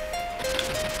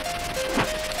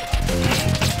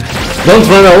 Don't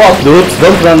run a lot, dude.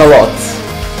 Don't run a lot.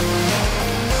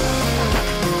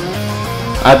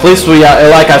 At least we are,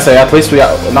 like I say, at least we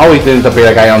are. Now it didn't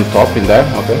appear a guy on top in there.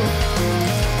 Okay.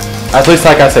 At least,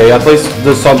 like I say, at least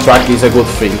the soundtrack is a good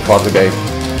thing for the game.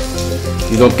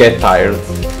 You don't get tired.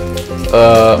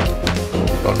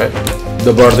 Okay.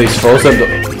 The bird is frozen.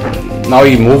 Now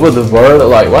he moved the bird.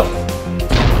 Like what?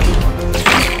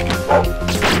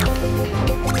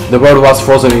 The bird was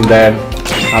frozen in there,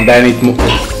 and then it moved.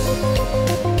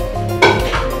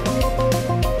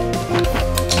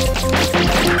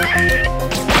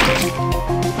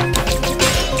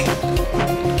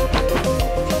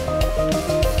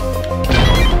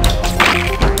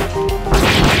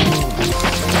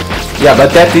 Yeah,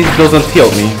 but that doesn't heal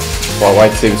me for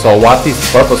white sim. So what is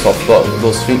the purpose of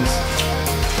those things?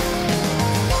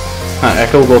 I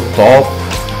could go top.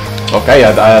 Okay,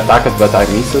 I attacked it, but I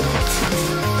missed it.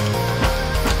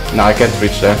 No, I can't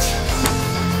reach there.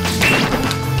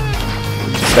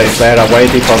 Stays there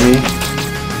waiting for me.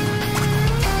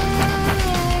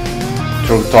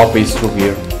 Through top is through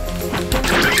here.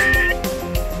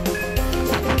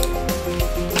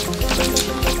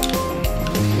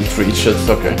 It reaches,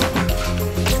 okay.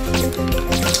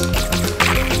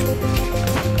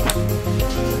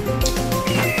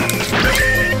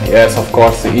 Yes, of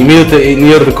course. Immediately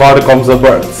near the car comes a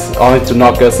bird, only to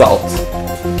knock us out.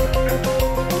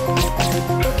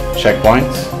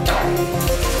 Checkpoint.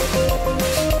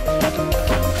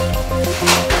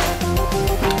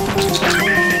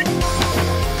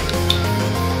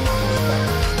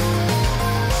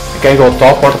 I can go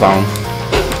top or down.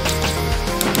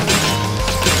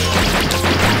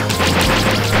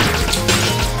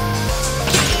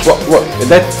 What?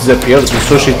 That disappeared. The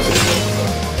sushi.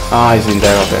 Ah, he's in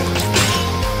there, okay.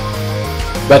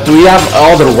 But we have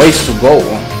other ways to go.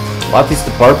 What is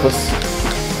the purpose?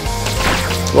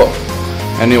 Whoa,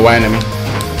 a new enemy.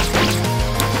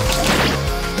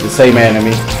 The same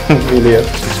enemy, really.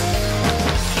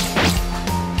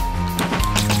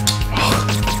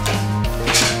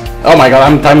 Oh my god,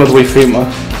 I'm timed with him.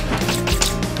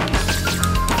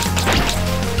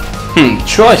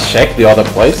 Should I check the other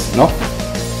place? No?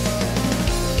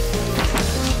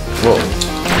 Whoa.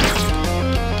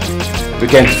 We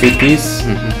can't fit these.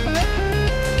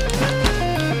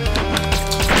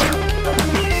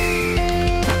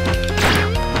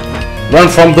 Run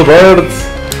from the bird!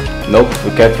 Nope,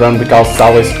 we can't run because it's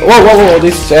always... Whoa,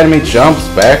 this enemy jumps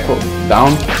back,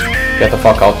 down. Get the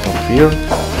fuck out of here.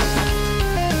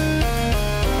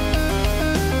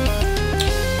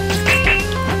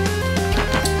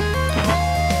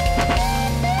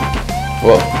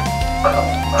 Whoa.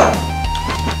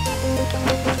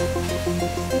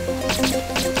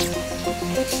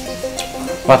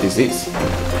 What is this?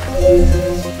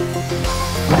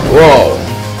 Whoa.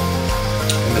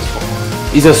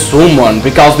 It's a summon,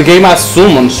 because the game has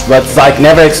summons, but like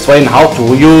never explain how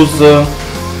to use.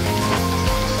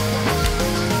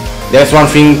 That's one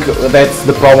thing, that's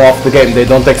the problem of the game, they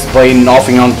don't explain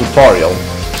nothing on tutorial.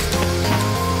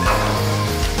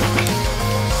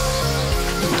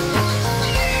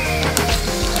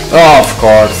 Oh, of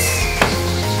course.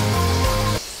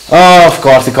 Oh, of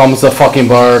course, it comes a fucking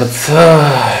bird.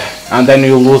 And then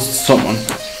you lose someone.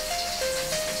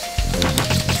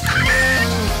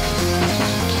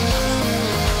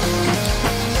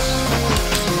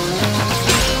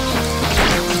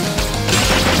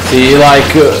 See,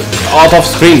 like, out of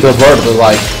screen the bird,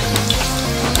 like...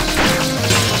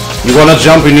 You wanna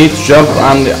jump, you need to jump,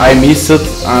 and I miss it,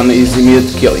 and he's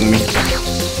immediately killing me.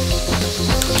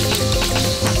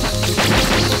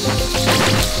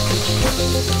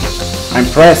 I'm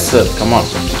pressed, come on.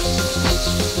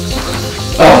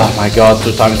 Oh my god,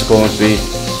 2 times going to be.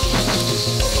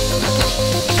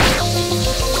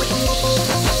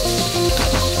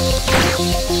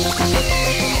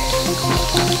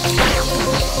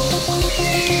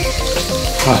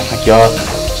 Oh my god.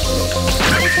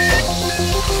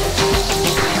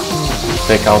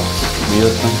 Take out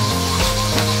immediately.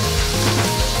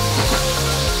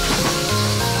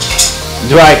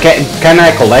 Can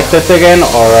I collect it again,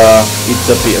 or it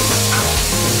disappears?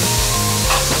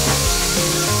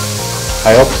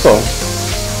 I hope so.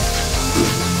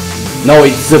 No, it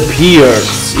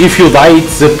disappears. If you die, it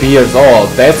disappears. Oh,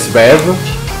 that's bad.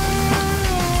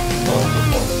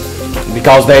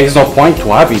 Because there is no point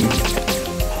to have him.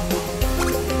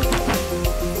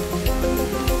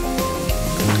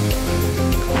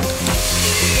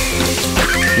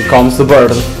 Here comes the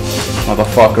bird,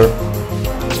 motherfucker.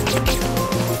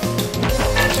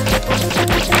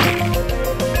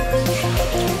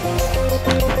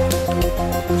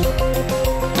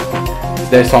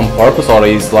 There's some purpose, or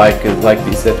is like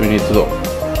this that we need to do?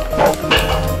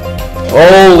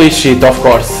 Holy shit, of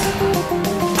course.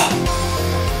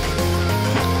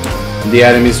 The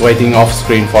enemy is waiting off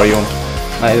screen for you.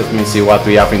 Let me see what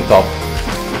we have in top.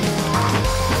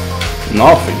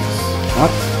 Nothing.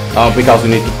 What? Oh, because we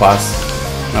need to pass.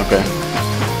 Okay.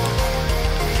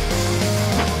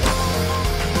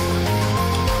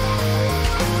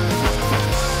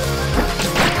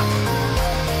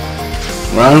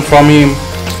 Run from him.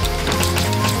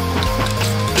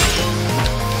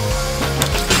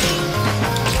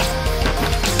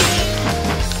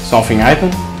 Something item?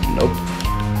 Nope.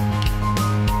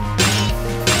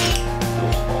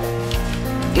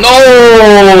 No,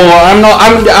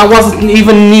 I wasn't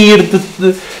even near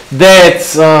that.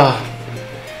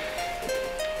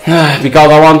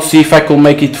 Because I want to see if I could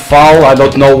make it fall. I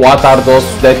don't know what are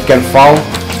those that can fall.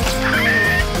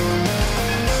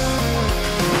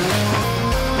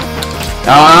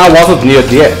 I wasn't near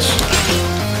the edge.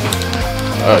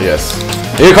 Oh yes.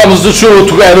 Here comes the two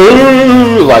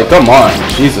together. Like, come on,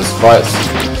 Jesus Christ.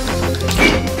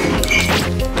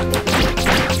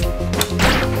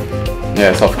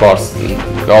 Yes, of course.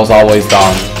 It goes always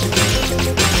down.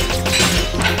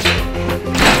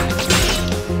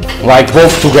 Like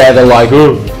both together, like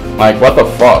what the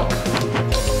fuck?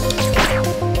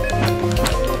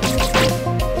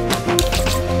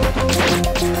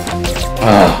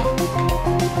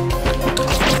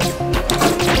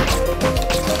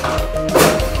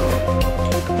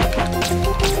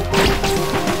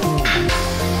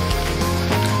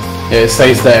 Yeah, it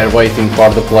stays there waiting for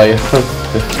the player.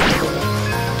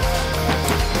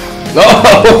 No,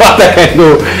 what I can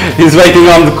do? He's waiting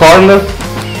on the corner.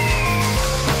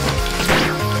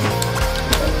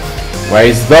 Where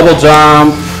is double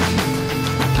jump?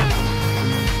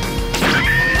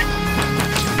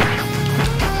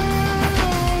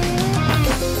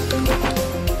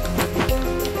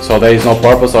 So there is no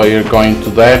purpose, or you're going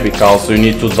to die because you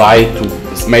need to die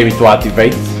to maybe to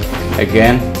activate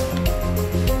again.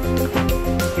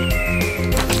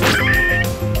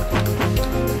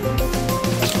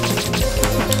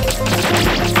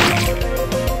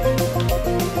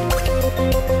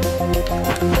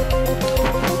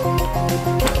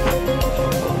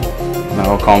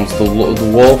 Now comes the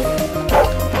wolf.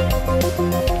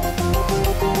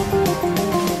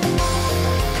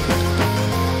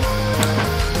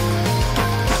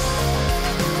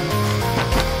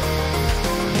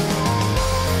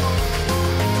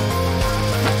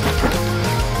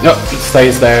 No, it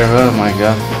stays there. Oh my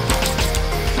god.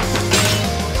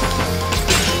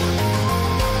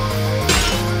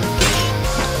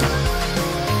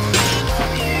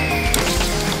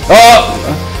 Oh,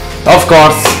 of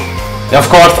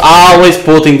course, always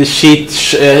putting the shit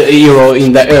hero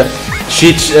in the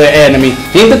shit enemy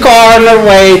in the corner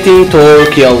waiting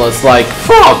to kill us. Like,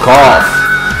 fuck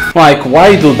off. Like,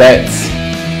 why do that?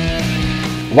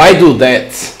 Why do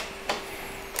that?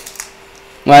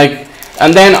 Like,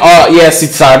 and then, yes,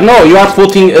 it's hard. No, you are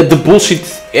putting the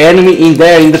bullshit enemy in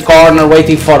there in the corner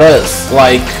waiting for us.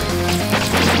 Like,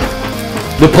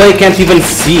 the player can't even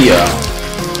see you.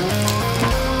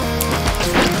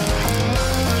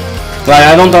 Like,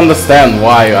 I don't understand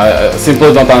why. I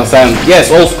simply don't understand. Yes,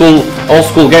 old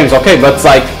school games, okay, but it's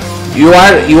like you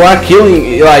are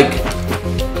killing, like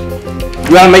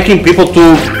you are making people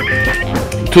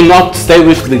to not stay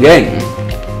with the game.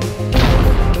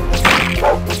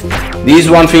 This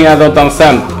is one thing I don't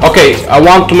understand. Okay, I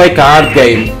want to make a hard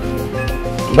game,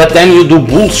 but then you do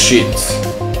bullshit,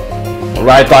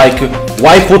 right? Like,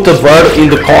 why put a bird in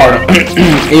the corner,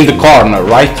 in the corner,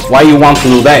 right? Why you want to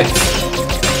do that?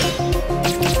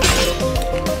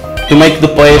 To make the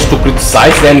players to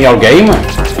criticize then your game?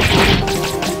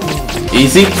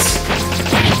 Is it?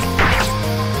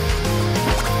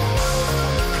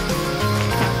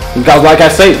 Because, like I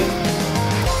say,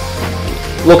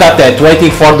 look at that,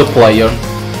 waiting for the player.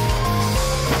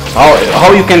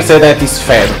 How you can say that is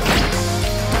fair?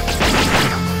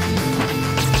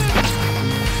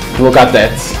 Look at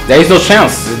that. There is no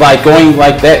chance. It's like going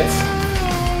like that.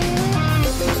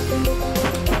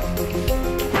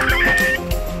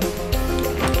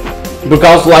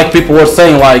 Because, like people were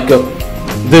saying, like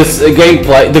this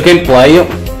gameplay, the gameplay,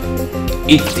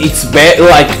 it's bad.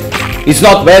 Like, it's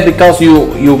not bad because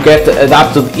you get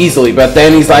adapted easily. But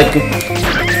then it's like,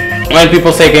 when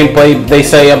people say gameplay, they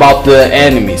say about the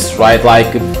enemies, right?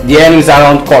 Like, the enemies are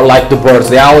on like the birds.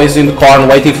 They're always in the corner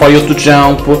waiting for you to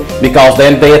jump, because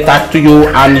then they attack to you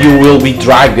and you will be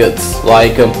dragged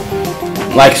like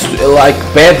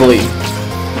badly.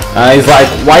 It's like,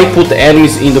 why put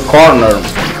enemies in the corner?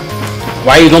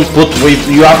 Why you don't put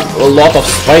you have a lot of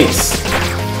space?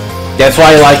 That's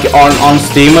why, like on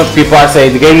Steam, people are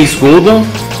saying the game is good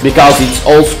because it's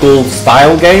old school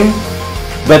style game.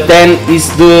 But then it's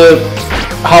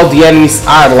how the enemies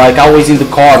are, like always in the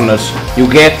corners. You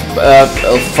get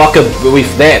fucked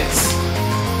with that.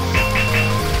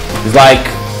 It's like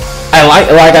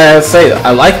I said, I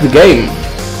like the game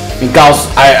because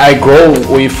I grow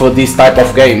with this type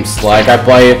of games. Like, I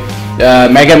play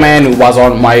Mega Man was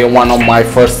on one of my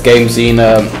first games in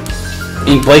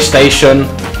PlayStation.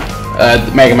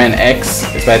 Mega Man X,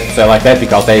 it's better to say like that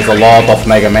because there is a lot of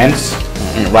Mega Mans,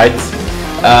 right?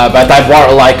 But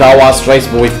I was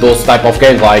raised with those type of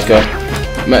games like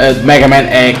Mega Man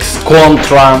X,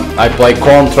 Contra. I played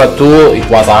Contra 2. It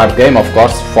was a hard game, of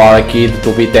course. For a kid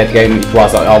to beat that game, it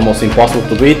was almost impossible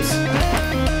to beat.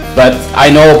 But I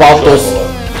know about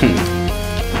those.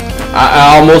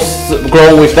 I almost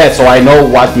grow with that, so I know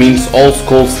what means old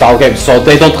school style games. So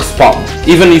they don't respawn.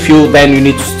 Even if you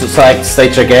need to select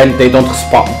stage again, they don't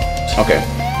respawn. Okay.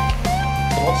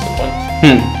 So what's the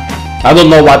point? I don't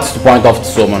know what's the point of the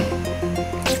summon.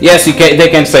 Yes, they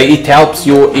can say it helps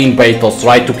you in battles,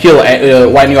 right? To kill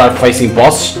when you are facing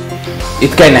boss,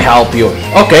 it can help you.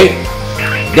 Okay,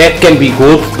 that can be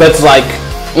good, but like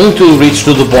until you reach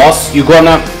to the boss, you're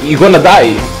gonna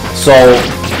die. So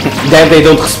then they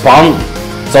don't respawn.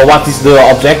 So what is the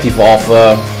objective of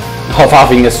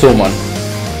having a summon?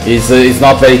 Is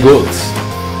not very good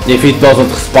if it doesn't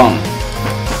respawn.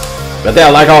 But yeah,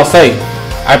 like I was saying,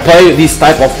 I play this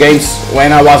type of games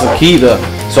when I was a kid,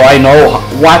 so I know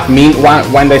what mean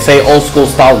when they say old school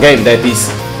style game. That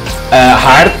is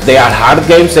hard. They are hard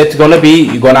games. That's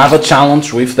you're gonna have a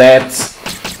challenge with that.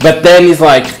 But then it's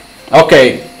like,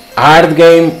 okay, hard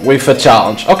game with a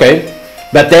challenge. Okay,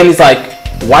 but then it's like,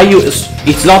 why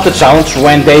it's not a challenge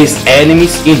when there is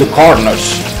enemies in the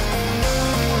corners,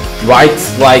 right?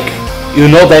 Like, you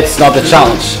know that's not a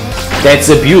challenge. That's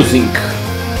abusing.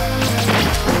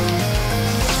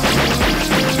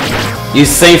 It's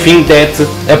the same thing that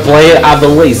a player had a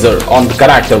laser on the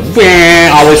character.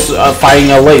 Always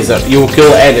firing a laser. You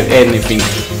kill anything.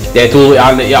 That will,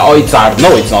 oh, it's hard.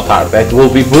 No, it's not hard. That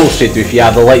will be bullshit if you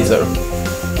had a laser.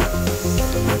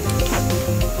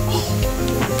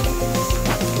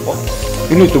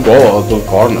 You need to go to the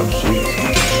corner. Jeez.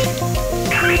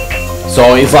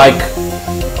 So it's like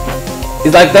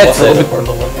that.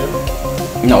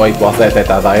 No, it was that I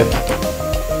died.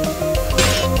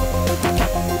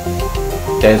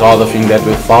 There's other thing that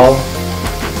will fall.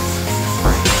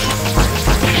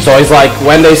 So it's like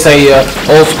when they say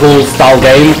old school style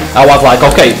game, I was like,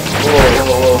 okay,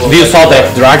 do you saw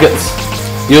that dragons?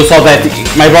 You saw that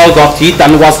my ball got hit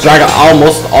and was dragged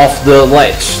almost off the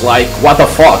ledge. Like, what the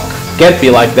fuck? Can't be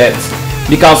like that.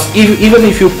 Because even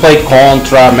if you play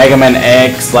Contra, Mega Man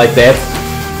X, like that,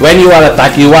 when you are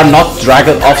attacking, you are not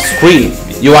dragged off screen.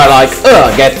 You are like,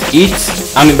 get hit,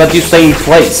 but you stay in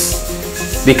place.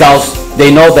 Because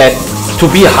they know that to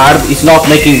be hard is not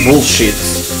making bullshit.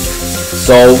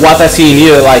 So what I see in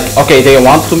here, like, okay, they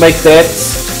want to make that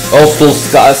old school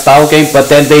style game, but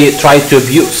then they try to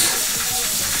abuse.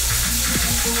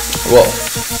 Well,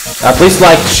 at least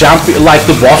like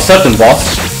the boss, certain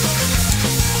boss.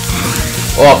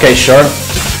 Okay, sure.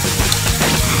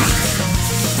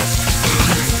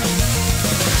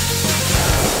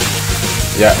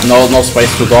 Yeah, no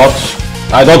space to dodge.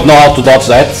 I don't know how to dodge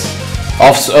that.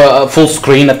 Off full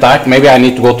screen attack. Maybe I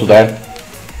need to go to there.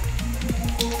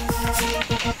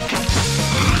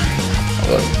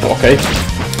 Okay.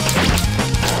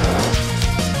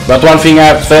 But one thing I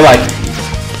have to say, like,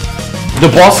 the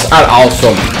boss are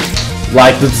awesome.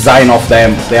 Like the design of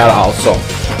them, they are awesome.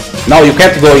 No, you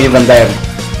can't go even there.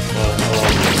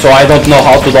 So I don't know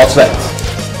how to dodge that.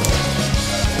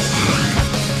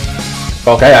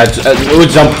 Okay, I will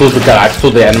jump to the garage, to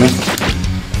the enemy.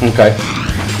 Okay.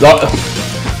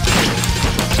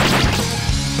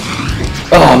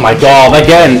 Oh my god,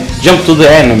 again, jump to the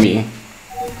enemy.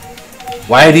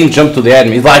 Why I didn't jump to the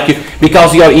enemy? It's like,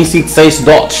 because your instinct says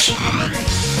dodge.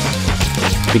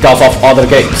 Because of other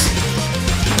games.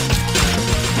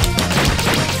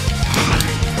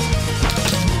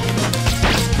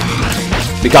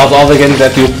 Because all the games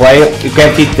that you play, you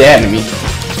can't hit the enemy.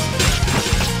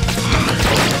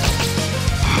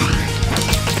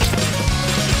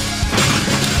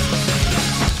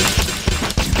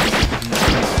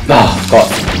 Oh god,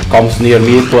 comes near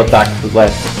me to attack the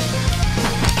left.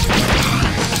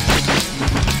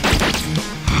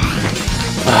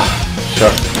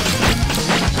 Sure.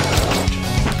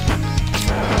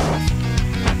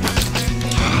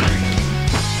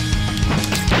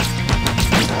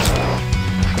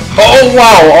 Oh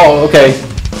wow, oh okay.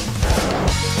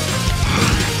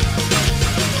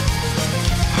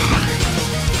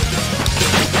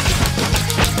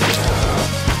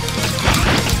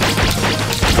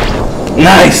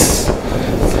 Nice.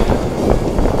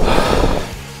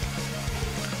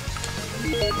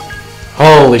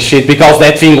 Holy shit! Because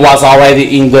that thing was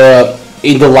already in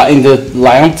the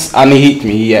lamps and he hit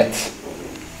me yet.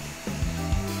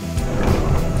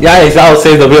 Yeah, it's our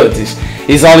saved abilities.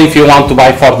 It's only if you want to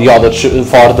buy for the other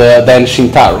then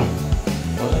Shintaro.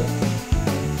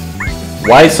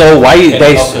 Why so? Why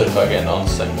they? Again on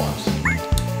the same ones.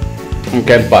 You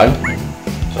can't buy.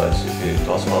 So it's if it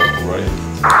was not great.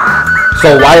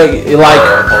 So why like?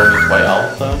 Or need to buy all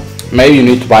of them? Maybe you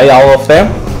need to buy all of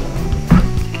them.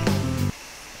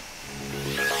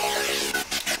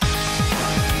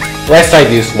 Let's try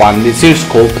this one. It seems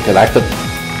cool to collect it.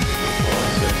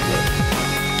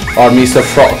 Or Mr.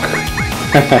 Frog.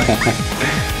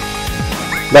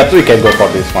 But we can go for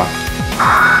this one.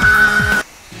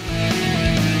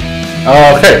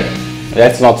 Okay.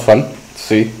 That's not fun. Let's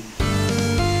see.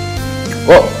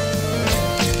 Oh.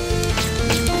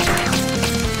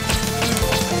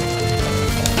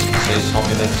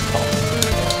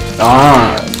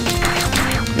 Ah.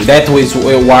 That was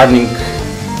a warning.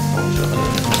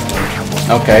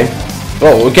 Okay.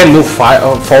 Oh, we can move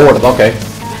forward. Okay.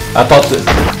 I thought.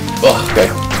 Okay.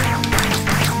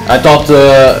 I thought.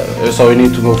 So we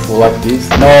need to move like this.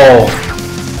 No.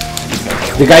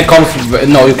 The guy comes.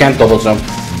 No, you can't double jump.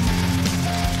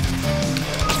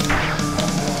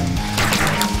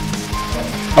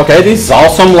 Okay, this is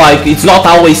awesome. Like, it's not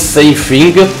always same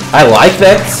thing. I like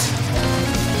that.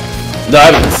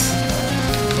 Damn it.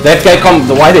 That guy come.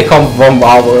 Why they come from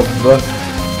our?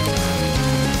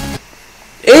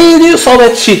 Hey, you saw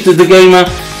that shit? The game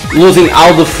losing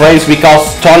all the frames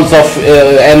because tons of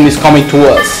enemies coming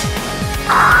to us.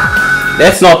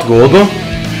 That's not good.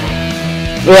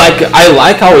 Like, I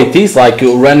like how it is. Like,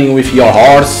 you're running with your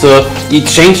horse. It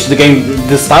changed the game,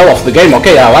 the style of the game.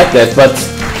 Okay, I like that, but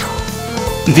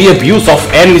the abuse of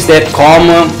enemies that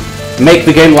come make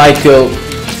the game like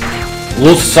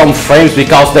lose some frames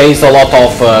because there is a lot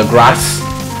of grass.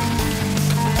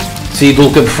 See,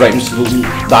 look at the frames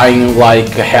dying like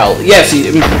hell. Yes,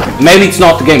 maybe it's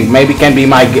not the game. Maybe it can be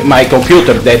my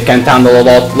computer that can't handle a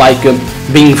lot, like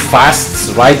being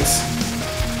fast, right?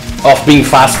 Of being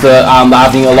fast and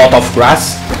having a lot of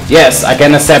grass. Yes, I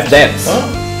can accept that.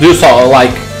 Huh? You saw,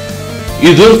 like,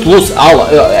 you don't lose all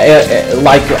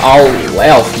like all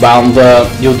health, but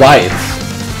you died.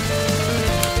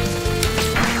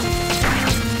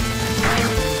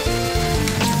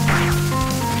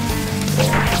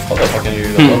 How the fuck can you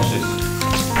dodge this?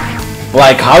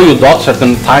 like how you dodge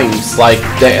certain times. Like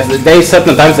there are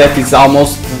certain times that it's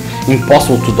almost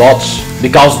impossible to dodge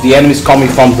because the enemy is coming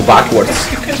from the backwards.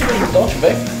 You can't even dodge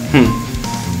back.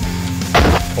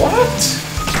 What?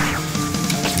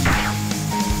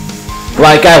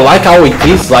 Like I like how it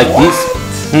is like this.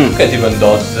 You can't even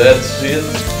dodge that shit.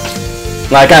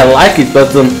 Like I like it,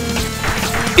 but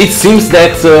it seems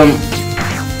that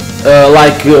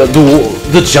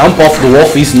the jump of the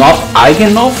wolf is not high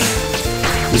enough.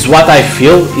 Is what I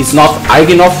feel. It's not high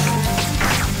enough,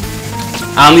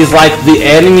 and it's like the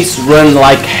enemies run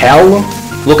like hell.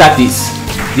 Look at this.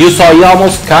 You saw he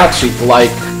almost catch it. Like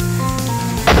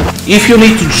if you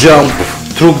need to jump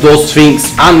through those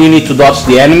things and you need to dodge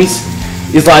the enemies,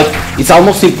 it's like it's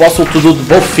almost impossible to do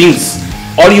both things.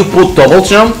 Or you put double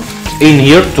jump in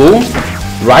here too,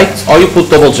 right? Or you put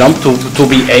double jump to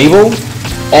be able,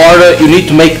 or you need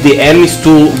to make the enemies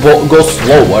to go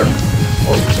slower.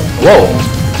 Whoa!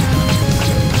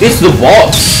 It's the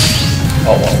boss.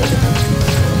 Oh wow.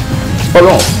 Oh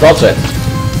no, dodge it.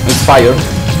 It's fire.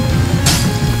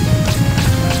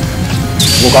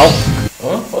 Look out.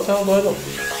 Huh? What the hell do I do?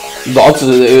 Dodge.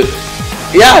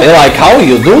 Yeah, like how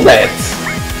you do that?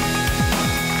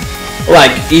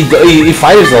 Like he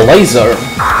fires a laser.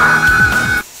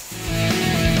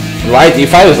 Right, he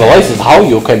fires a laser. How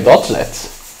you can dodge that?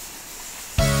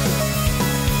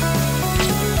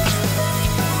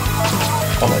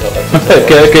 Oh my god, that's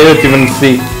Can't even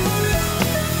see.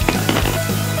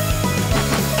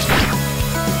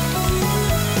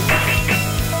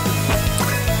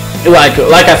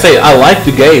 Like I say, I like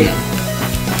the game,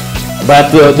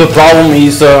 but the problem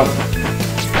is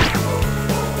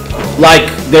like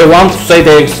they want to say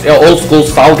there's an old school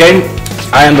style game.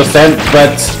 I understand,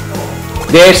 but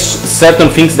there's certain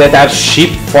things that are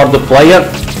cheap for the player,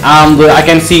 and I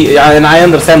can see and I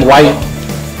understand why.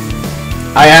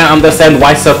 I understand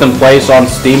why certain players on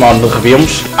Steam on the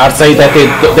reviews are saying that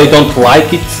they don't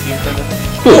like it.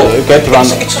 Get run.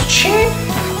 It's so cheap.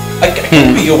 I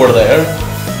can't be over there.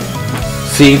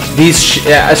 See, this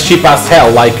cheap as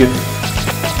hell, like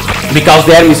because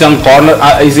the enemy is on corner,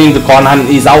 is in the corner and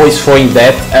is always throwing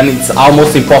that, and it's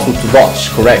almost impossible to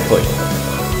dodge correctly.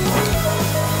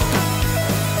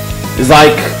 It's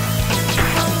like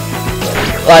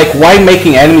why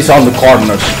making enemies on the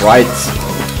corners, right?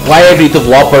 Why every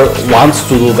developer wants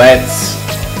to do that?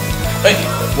 Hey,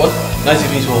 what nice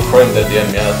visual frame that the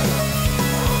enemy has.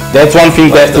 That's one thing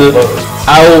that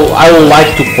I would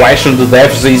like to question the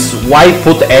devs is why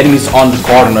put enemies on the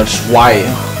corners? Why?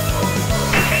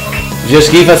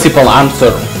 Just give a simple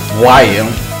answer. Why?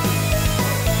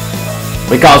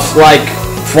 Because like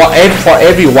for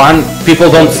everyone,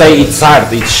 people don't say it's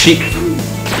hard, it's cheap.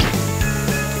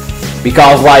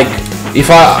 Because like if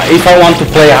I want to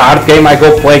play a hard game, I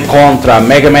go play Contra,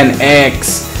 Mega Man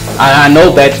X, and I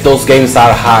know that those games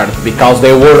are hard because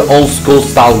they were old school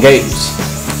style games.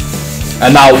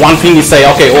 And now one thing is say,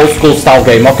 okay, old school style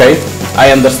game, okay,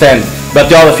 I understand. But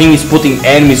the other thing is putting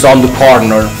enemies on the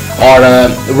corner or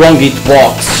wrong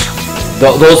hitbox.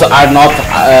 Those are not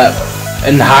a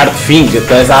hard thing.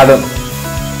 Those are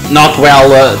not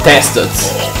well tested.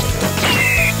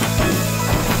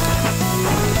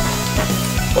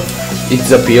 It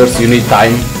disappears, you need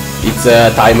time. It's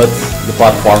timed, the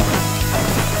platform,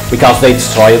 because they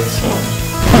destroy it.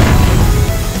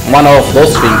 One of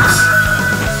those things.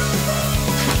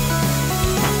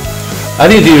 I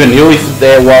didn't even know if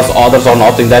there was others or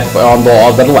not in that on the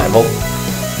other level.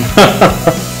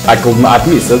 I could not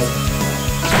miss it.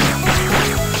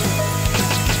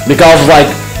 Because like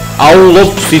I would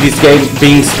love to see this game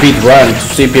being speedrun, to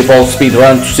see people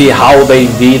speedrun, to see how they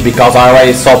did, because I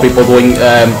already saw people doing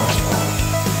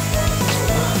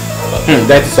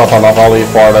that's so fun only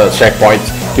for the checkpoint,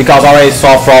 because I already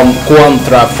saw from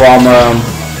Contra, from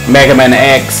Mega Man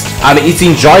X, and it's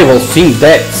enjoyable seeing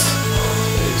that,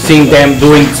 seeing them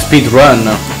doing speedrun,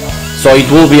 so it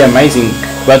will be amazing.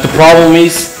 But the problem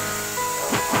is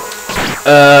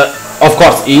of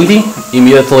course indie,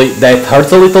 immediately that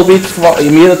hurts a little bit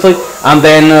immediately, and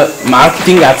then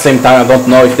marketing at the same time. I don't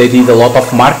know if they did a lot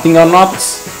of marketing or not.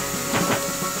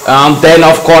 Then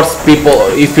of course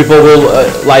if people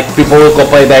will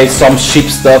complain there is some cheap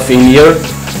stuff in here.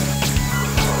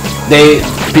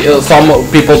 Some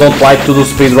people don't like to do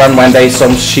speedrun when there is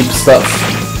some cheap stuff.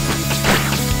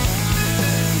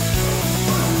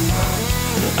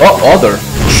 Oh, other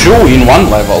 2 in 1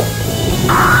 level.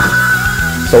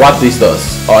 So what this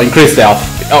does? Oh, increase health.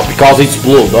 Oh, because it's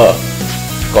blue, duh.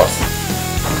 Of course.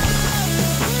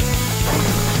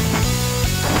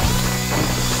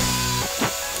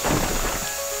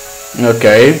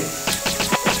 Okay.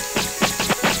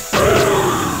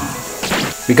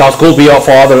 because could be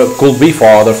for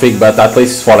other thing, but at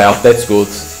least for health that's good.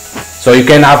 So you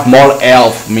can have more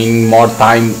health, meaning more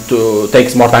time to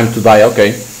takes more time to die.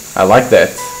 Okay, I like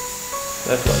that.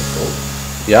 That's like cool.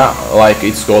 Yeah, like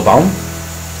it's go down.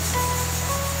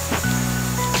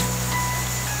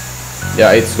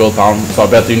 Yeah, it's go down. So I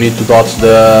bet you need to dodge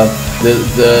the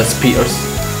spears.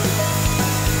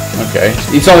 Okay,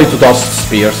 it's only to dodge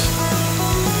spears.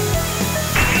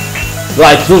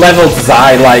 Like the level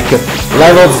design,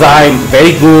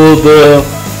 very good.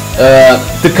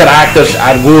 The characters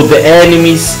are good. The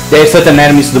enemies, there are certain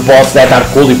enemies, the boss that are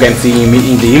cool. You can see in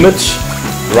the image,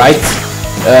 right?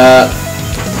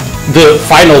 The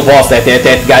final boss, that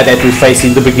guy that we face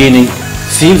in the beginning,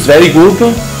 seems very good.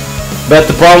 But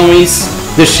the problem is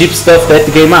the ship stuff that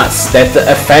the game has that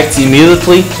affects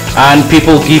immediately, and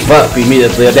people give up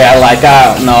immediately. They are like,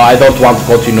 ah, no, I don't want to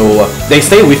continue. They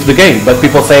stay with the game, but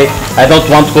people say, I don't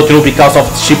want to continue because of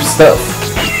the ship stuff.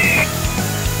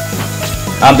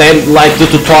 And then, like, the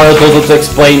tutorial doesn't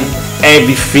explain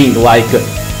everything, like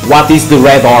what is the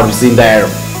red orbs in there,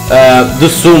 the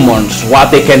summons,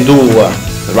 what they can do,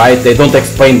 right? They don't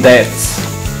explain that.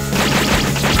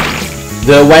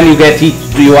 When you get hit,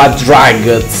 you are dragged.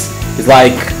 It's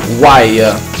like, why?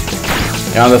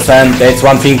 You understand? That's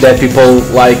one thing that people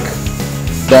like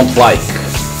don't like.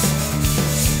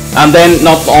 And then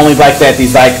not only like that,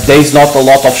 it's like there's not a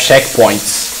lot of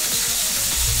checkpoints.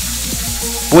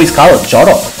 Who is called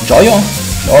Joro? Joyo?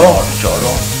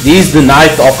 Joro. This is the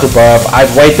night of the birth.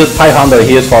 I've waited 500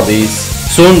 years for this.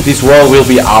 Soon this world will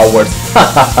be ours.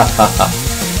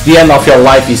 The end of your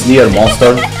life is near,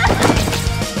 monster.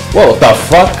 What the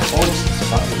fuck?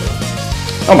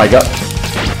 Oh my god.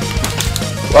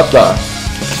 What the?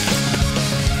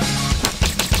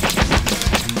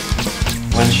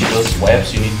 When she does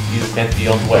webs, you can't be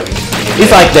on the web.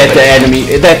 It's like that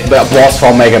enemy, that boss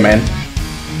from Mega Man.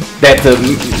 That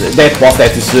boss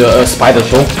that is Spider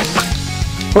too.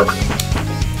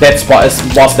 That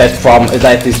boss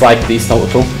that is like this now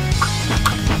too.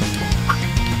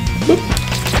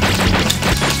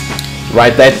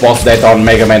 Right, that boss that on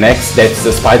Mega Man X, that's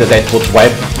the spider that puts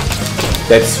web.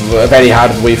 That's very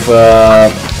hard with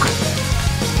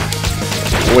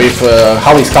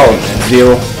how is called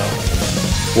Zero.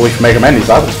 With Mega Man is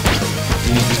hard.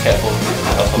 You need to be careful.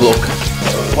 Look.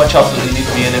 Watch out, you need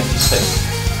to be an empty space.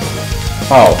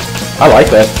 Oh, I like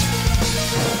that.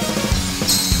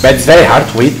 But it's very hard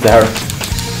to hit there.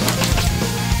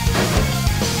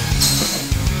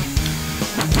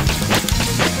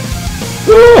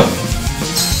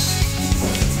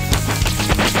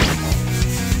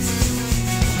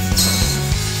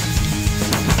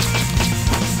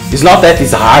 It's not that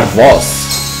it's a hard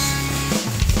boss.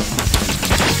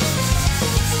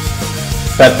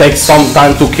 That takes some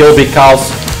time to kill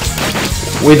because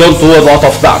we don't do a lot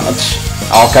of damage.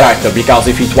 Our character, because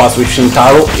if it was with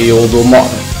Shintaro, he will do more.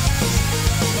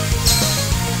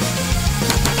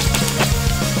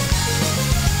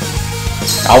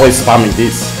 Always spamming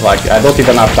this, like I don't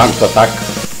even have time to attack.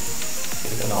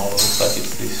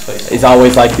 It's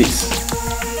always like this.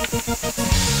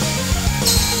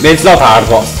 It's not hard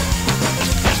boss.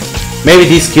 Maybe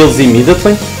this kills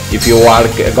immediately if you are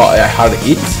got a hard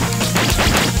hit.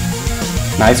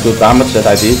 Nice, good damage that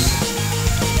I did.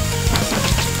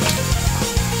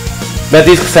 But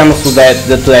this resembles to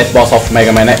that boss of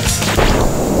Mega Man X.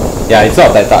 Yeah, it's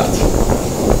not that hard.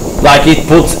 Like it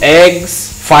puts eggs,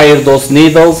 fire those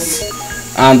needles,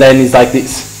 and then it's like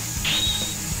this.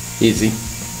 Easy.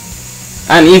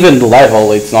 And even the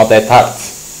level, it's not that hard.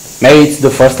 Maybe it's the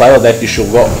first level that you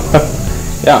should go.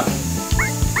 Yeah.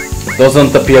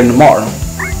 Doesn't appear anymore.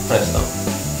 Press down.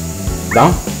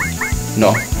 Down?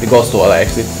 No, it goes to an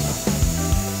exit.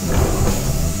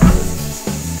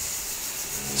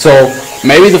 So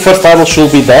maybe the first level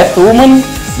should be that woman,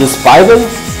 the spider,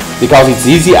 because it's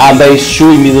easy and they show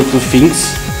immediately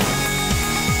things.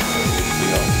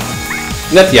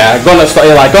 That yeah, gonna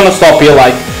stop here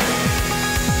like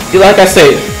I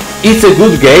say, it's a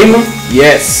good game,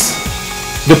 yes.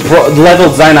 The level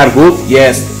design are good,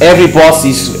 yes. Every boss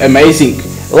is amazing.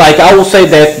 Like I will say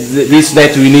that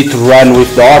that we need to run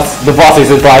with the horse. The boss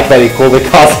isn't like very cool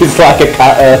because it's like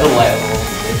a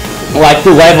like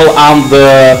the level and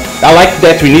I like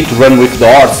that we need to run with the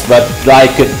horse, but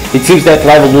like it seems that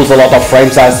level loses a lot of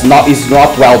frames as is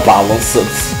not well balanced.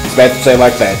 It's bad to say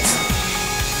like that.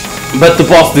 But the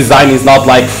boss design is not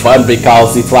like fun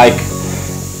because it's like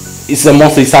it's a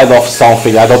monthly side of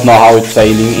something. I don't know how to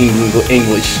say in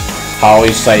English how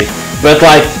you say, but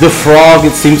like the frog,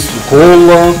 it seems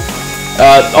cool.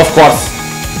 Of course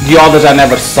the others I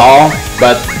never saw,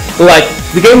 but like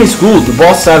the game is good, the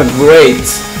bosses are great.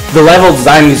 the level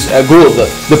design is good.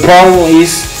 The problem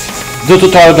is the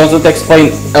tutorial doesn't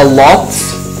explain a lot.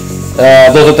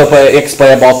 Doesn't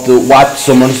explain about what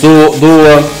summons do,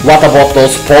 what about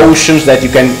those potions that you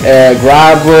can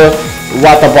grab,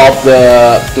 what about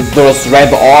those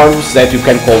red orbs that you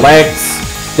can collect.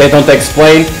 They don't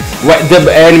explain. The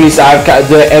enemies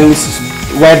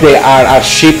where they are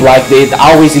sheep, like they're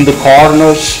always in the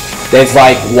corners. That's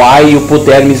like why you put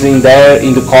the enemies in there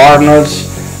in the corners.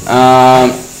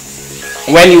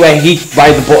 When you are hit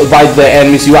by the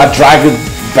enemies, you are dragged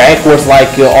backwards,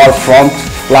 like or front,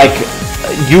 like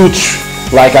huge.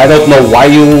 Like I don't know why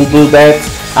you will do that.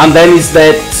 And then is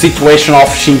that situation of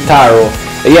Shintaro.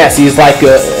 Yes, he's like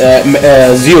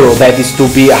Zero. That is to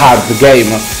be hard the game.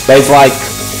 That's like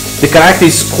the character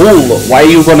is cool. Why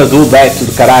are you gonna do that to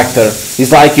the character?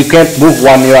 It's like you can't move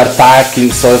when you're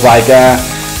attacking. So it's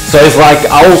like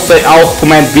I'll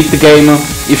recommend beat the game.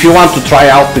 If you want to try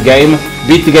out the game,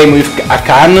 beat the game with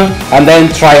Akane and then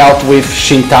try out with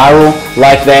Shintaro.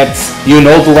 Like that, you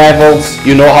know the levels,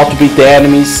 you know how to beat the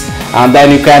enemies, and then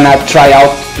you can try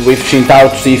out with Shintaro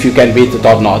to see if you can beat it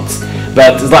or not.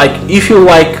 But like if you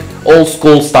like old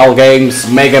school style games,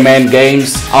 Mega Man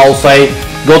games, I'll say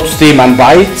go to Steam and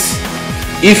buy it.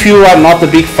 If you are not a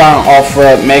big fan of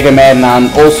Mega Man and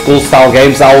old school style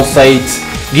games, I'll say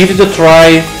give it a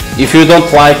try. If you don't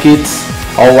like it,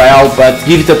 oh well, but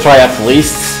give it a try at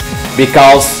least,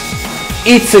 because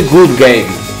it's a good game.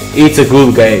 It's a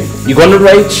good game. You're gonna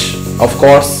rage, of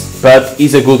course, but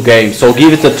it's a good game, so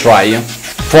give it a try.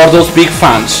 For those big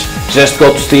fans, just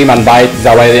go to Steam and buy it, it's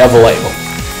already available.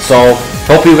 So,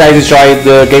 hope you guys enjoyed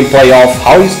the gameplay of,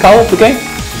 how is it called the game?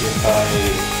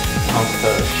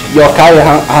 Yokai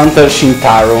Hunter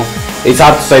Shintaro. It's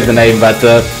hard to say the name, but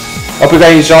hope you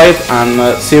guys enjoyed,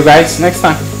 and see you guys next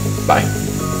time. Bye.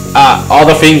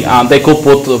 Other thing, they could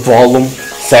put volume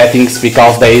settings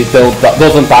because they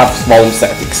doesn't have volume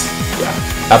settings. Yeah,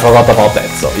 I forgot about that.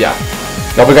 So yeah,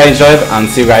 hope you guys enjoyed and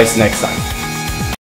see you guys next time.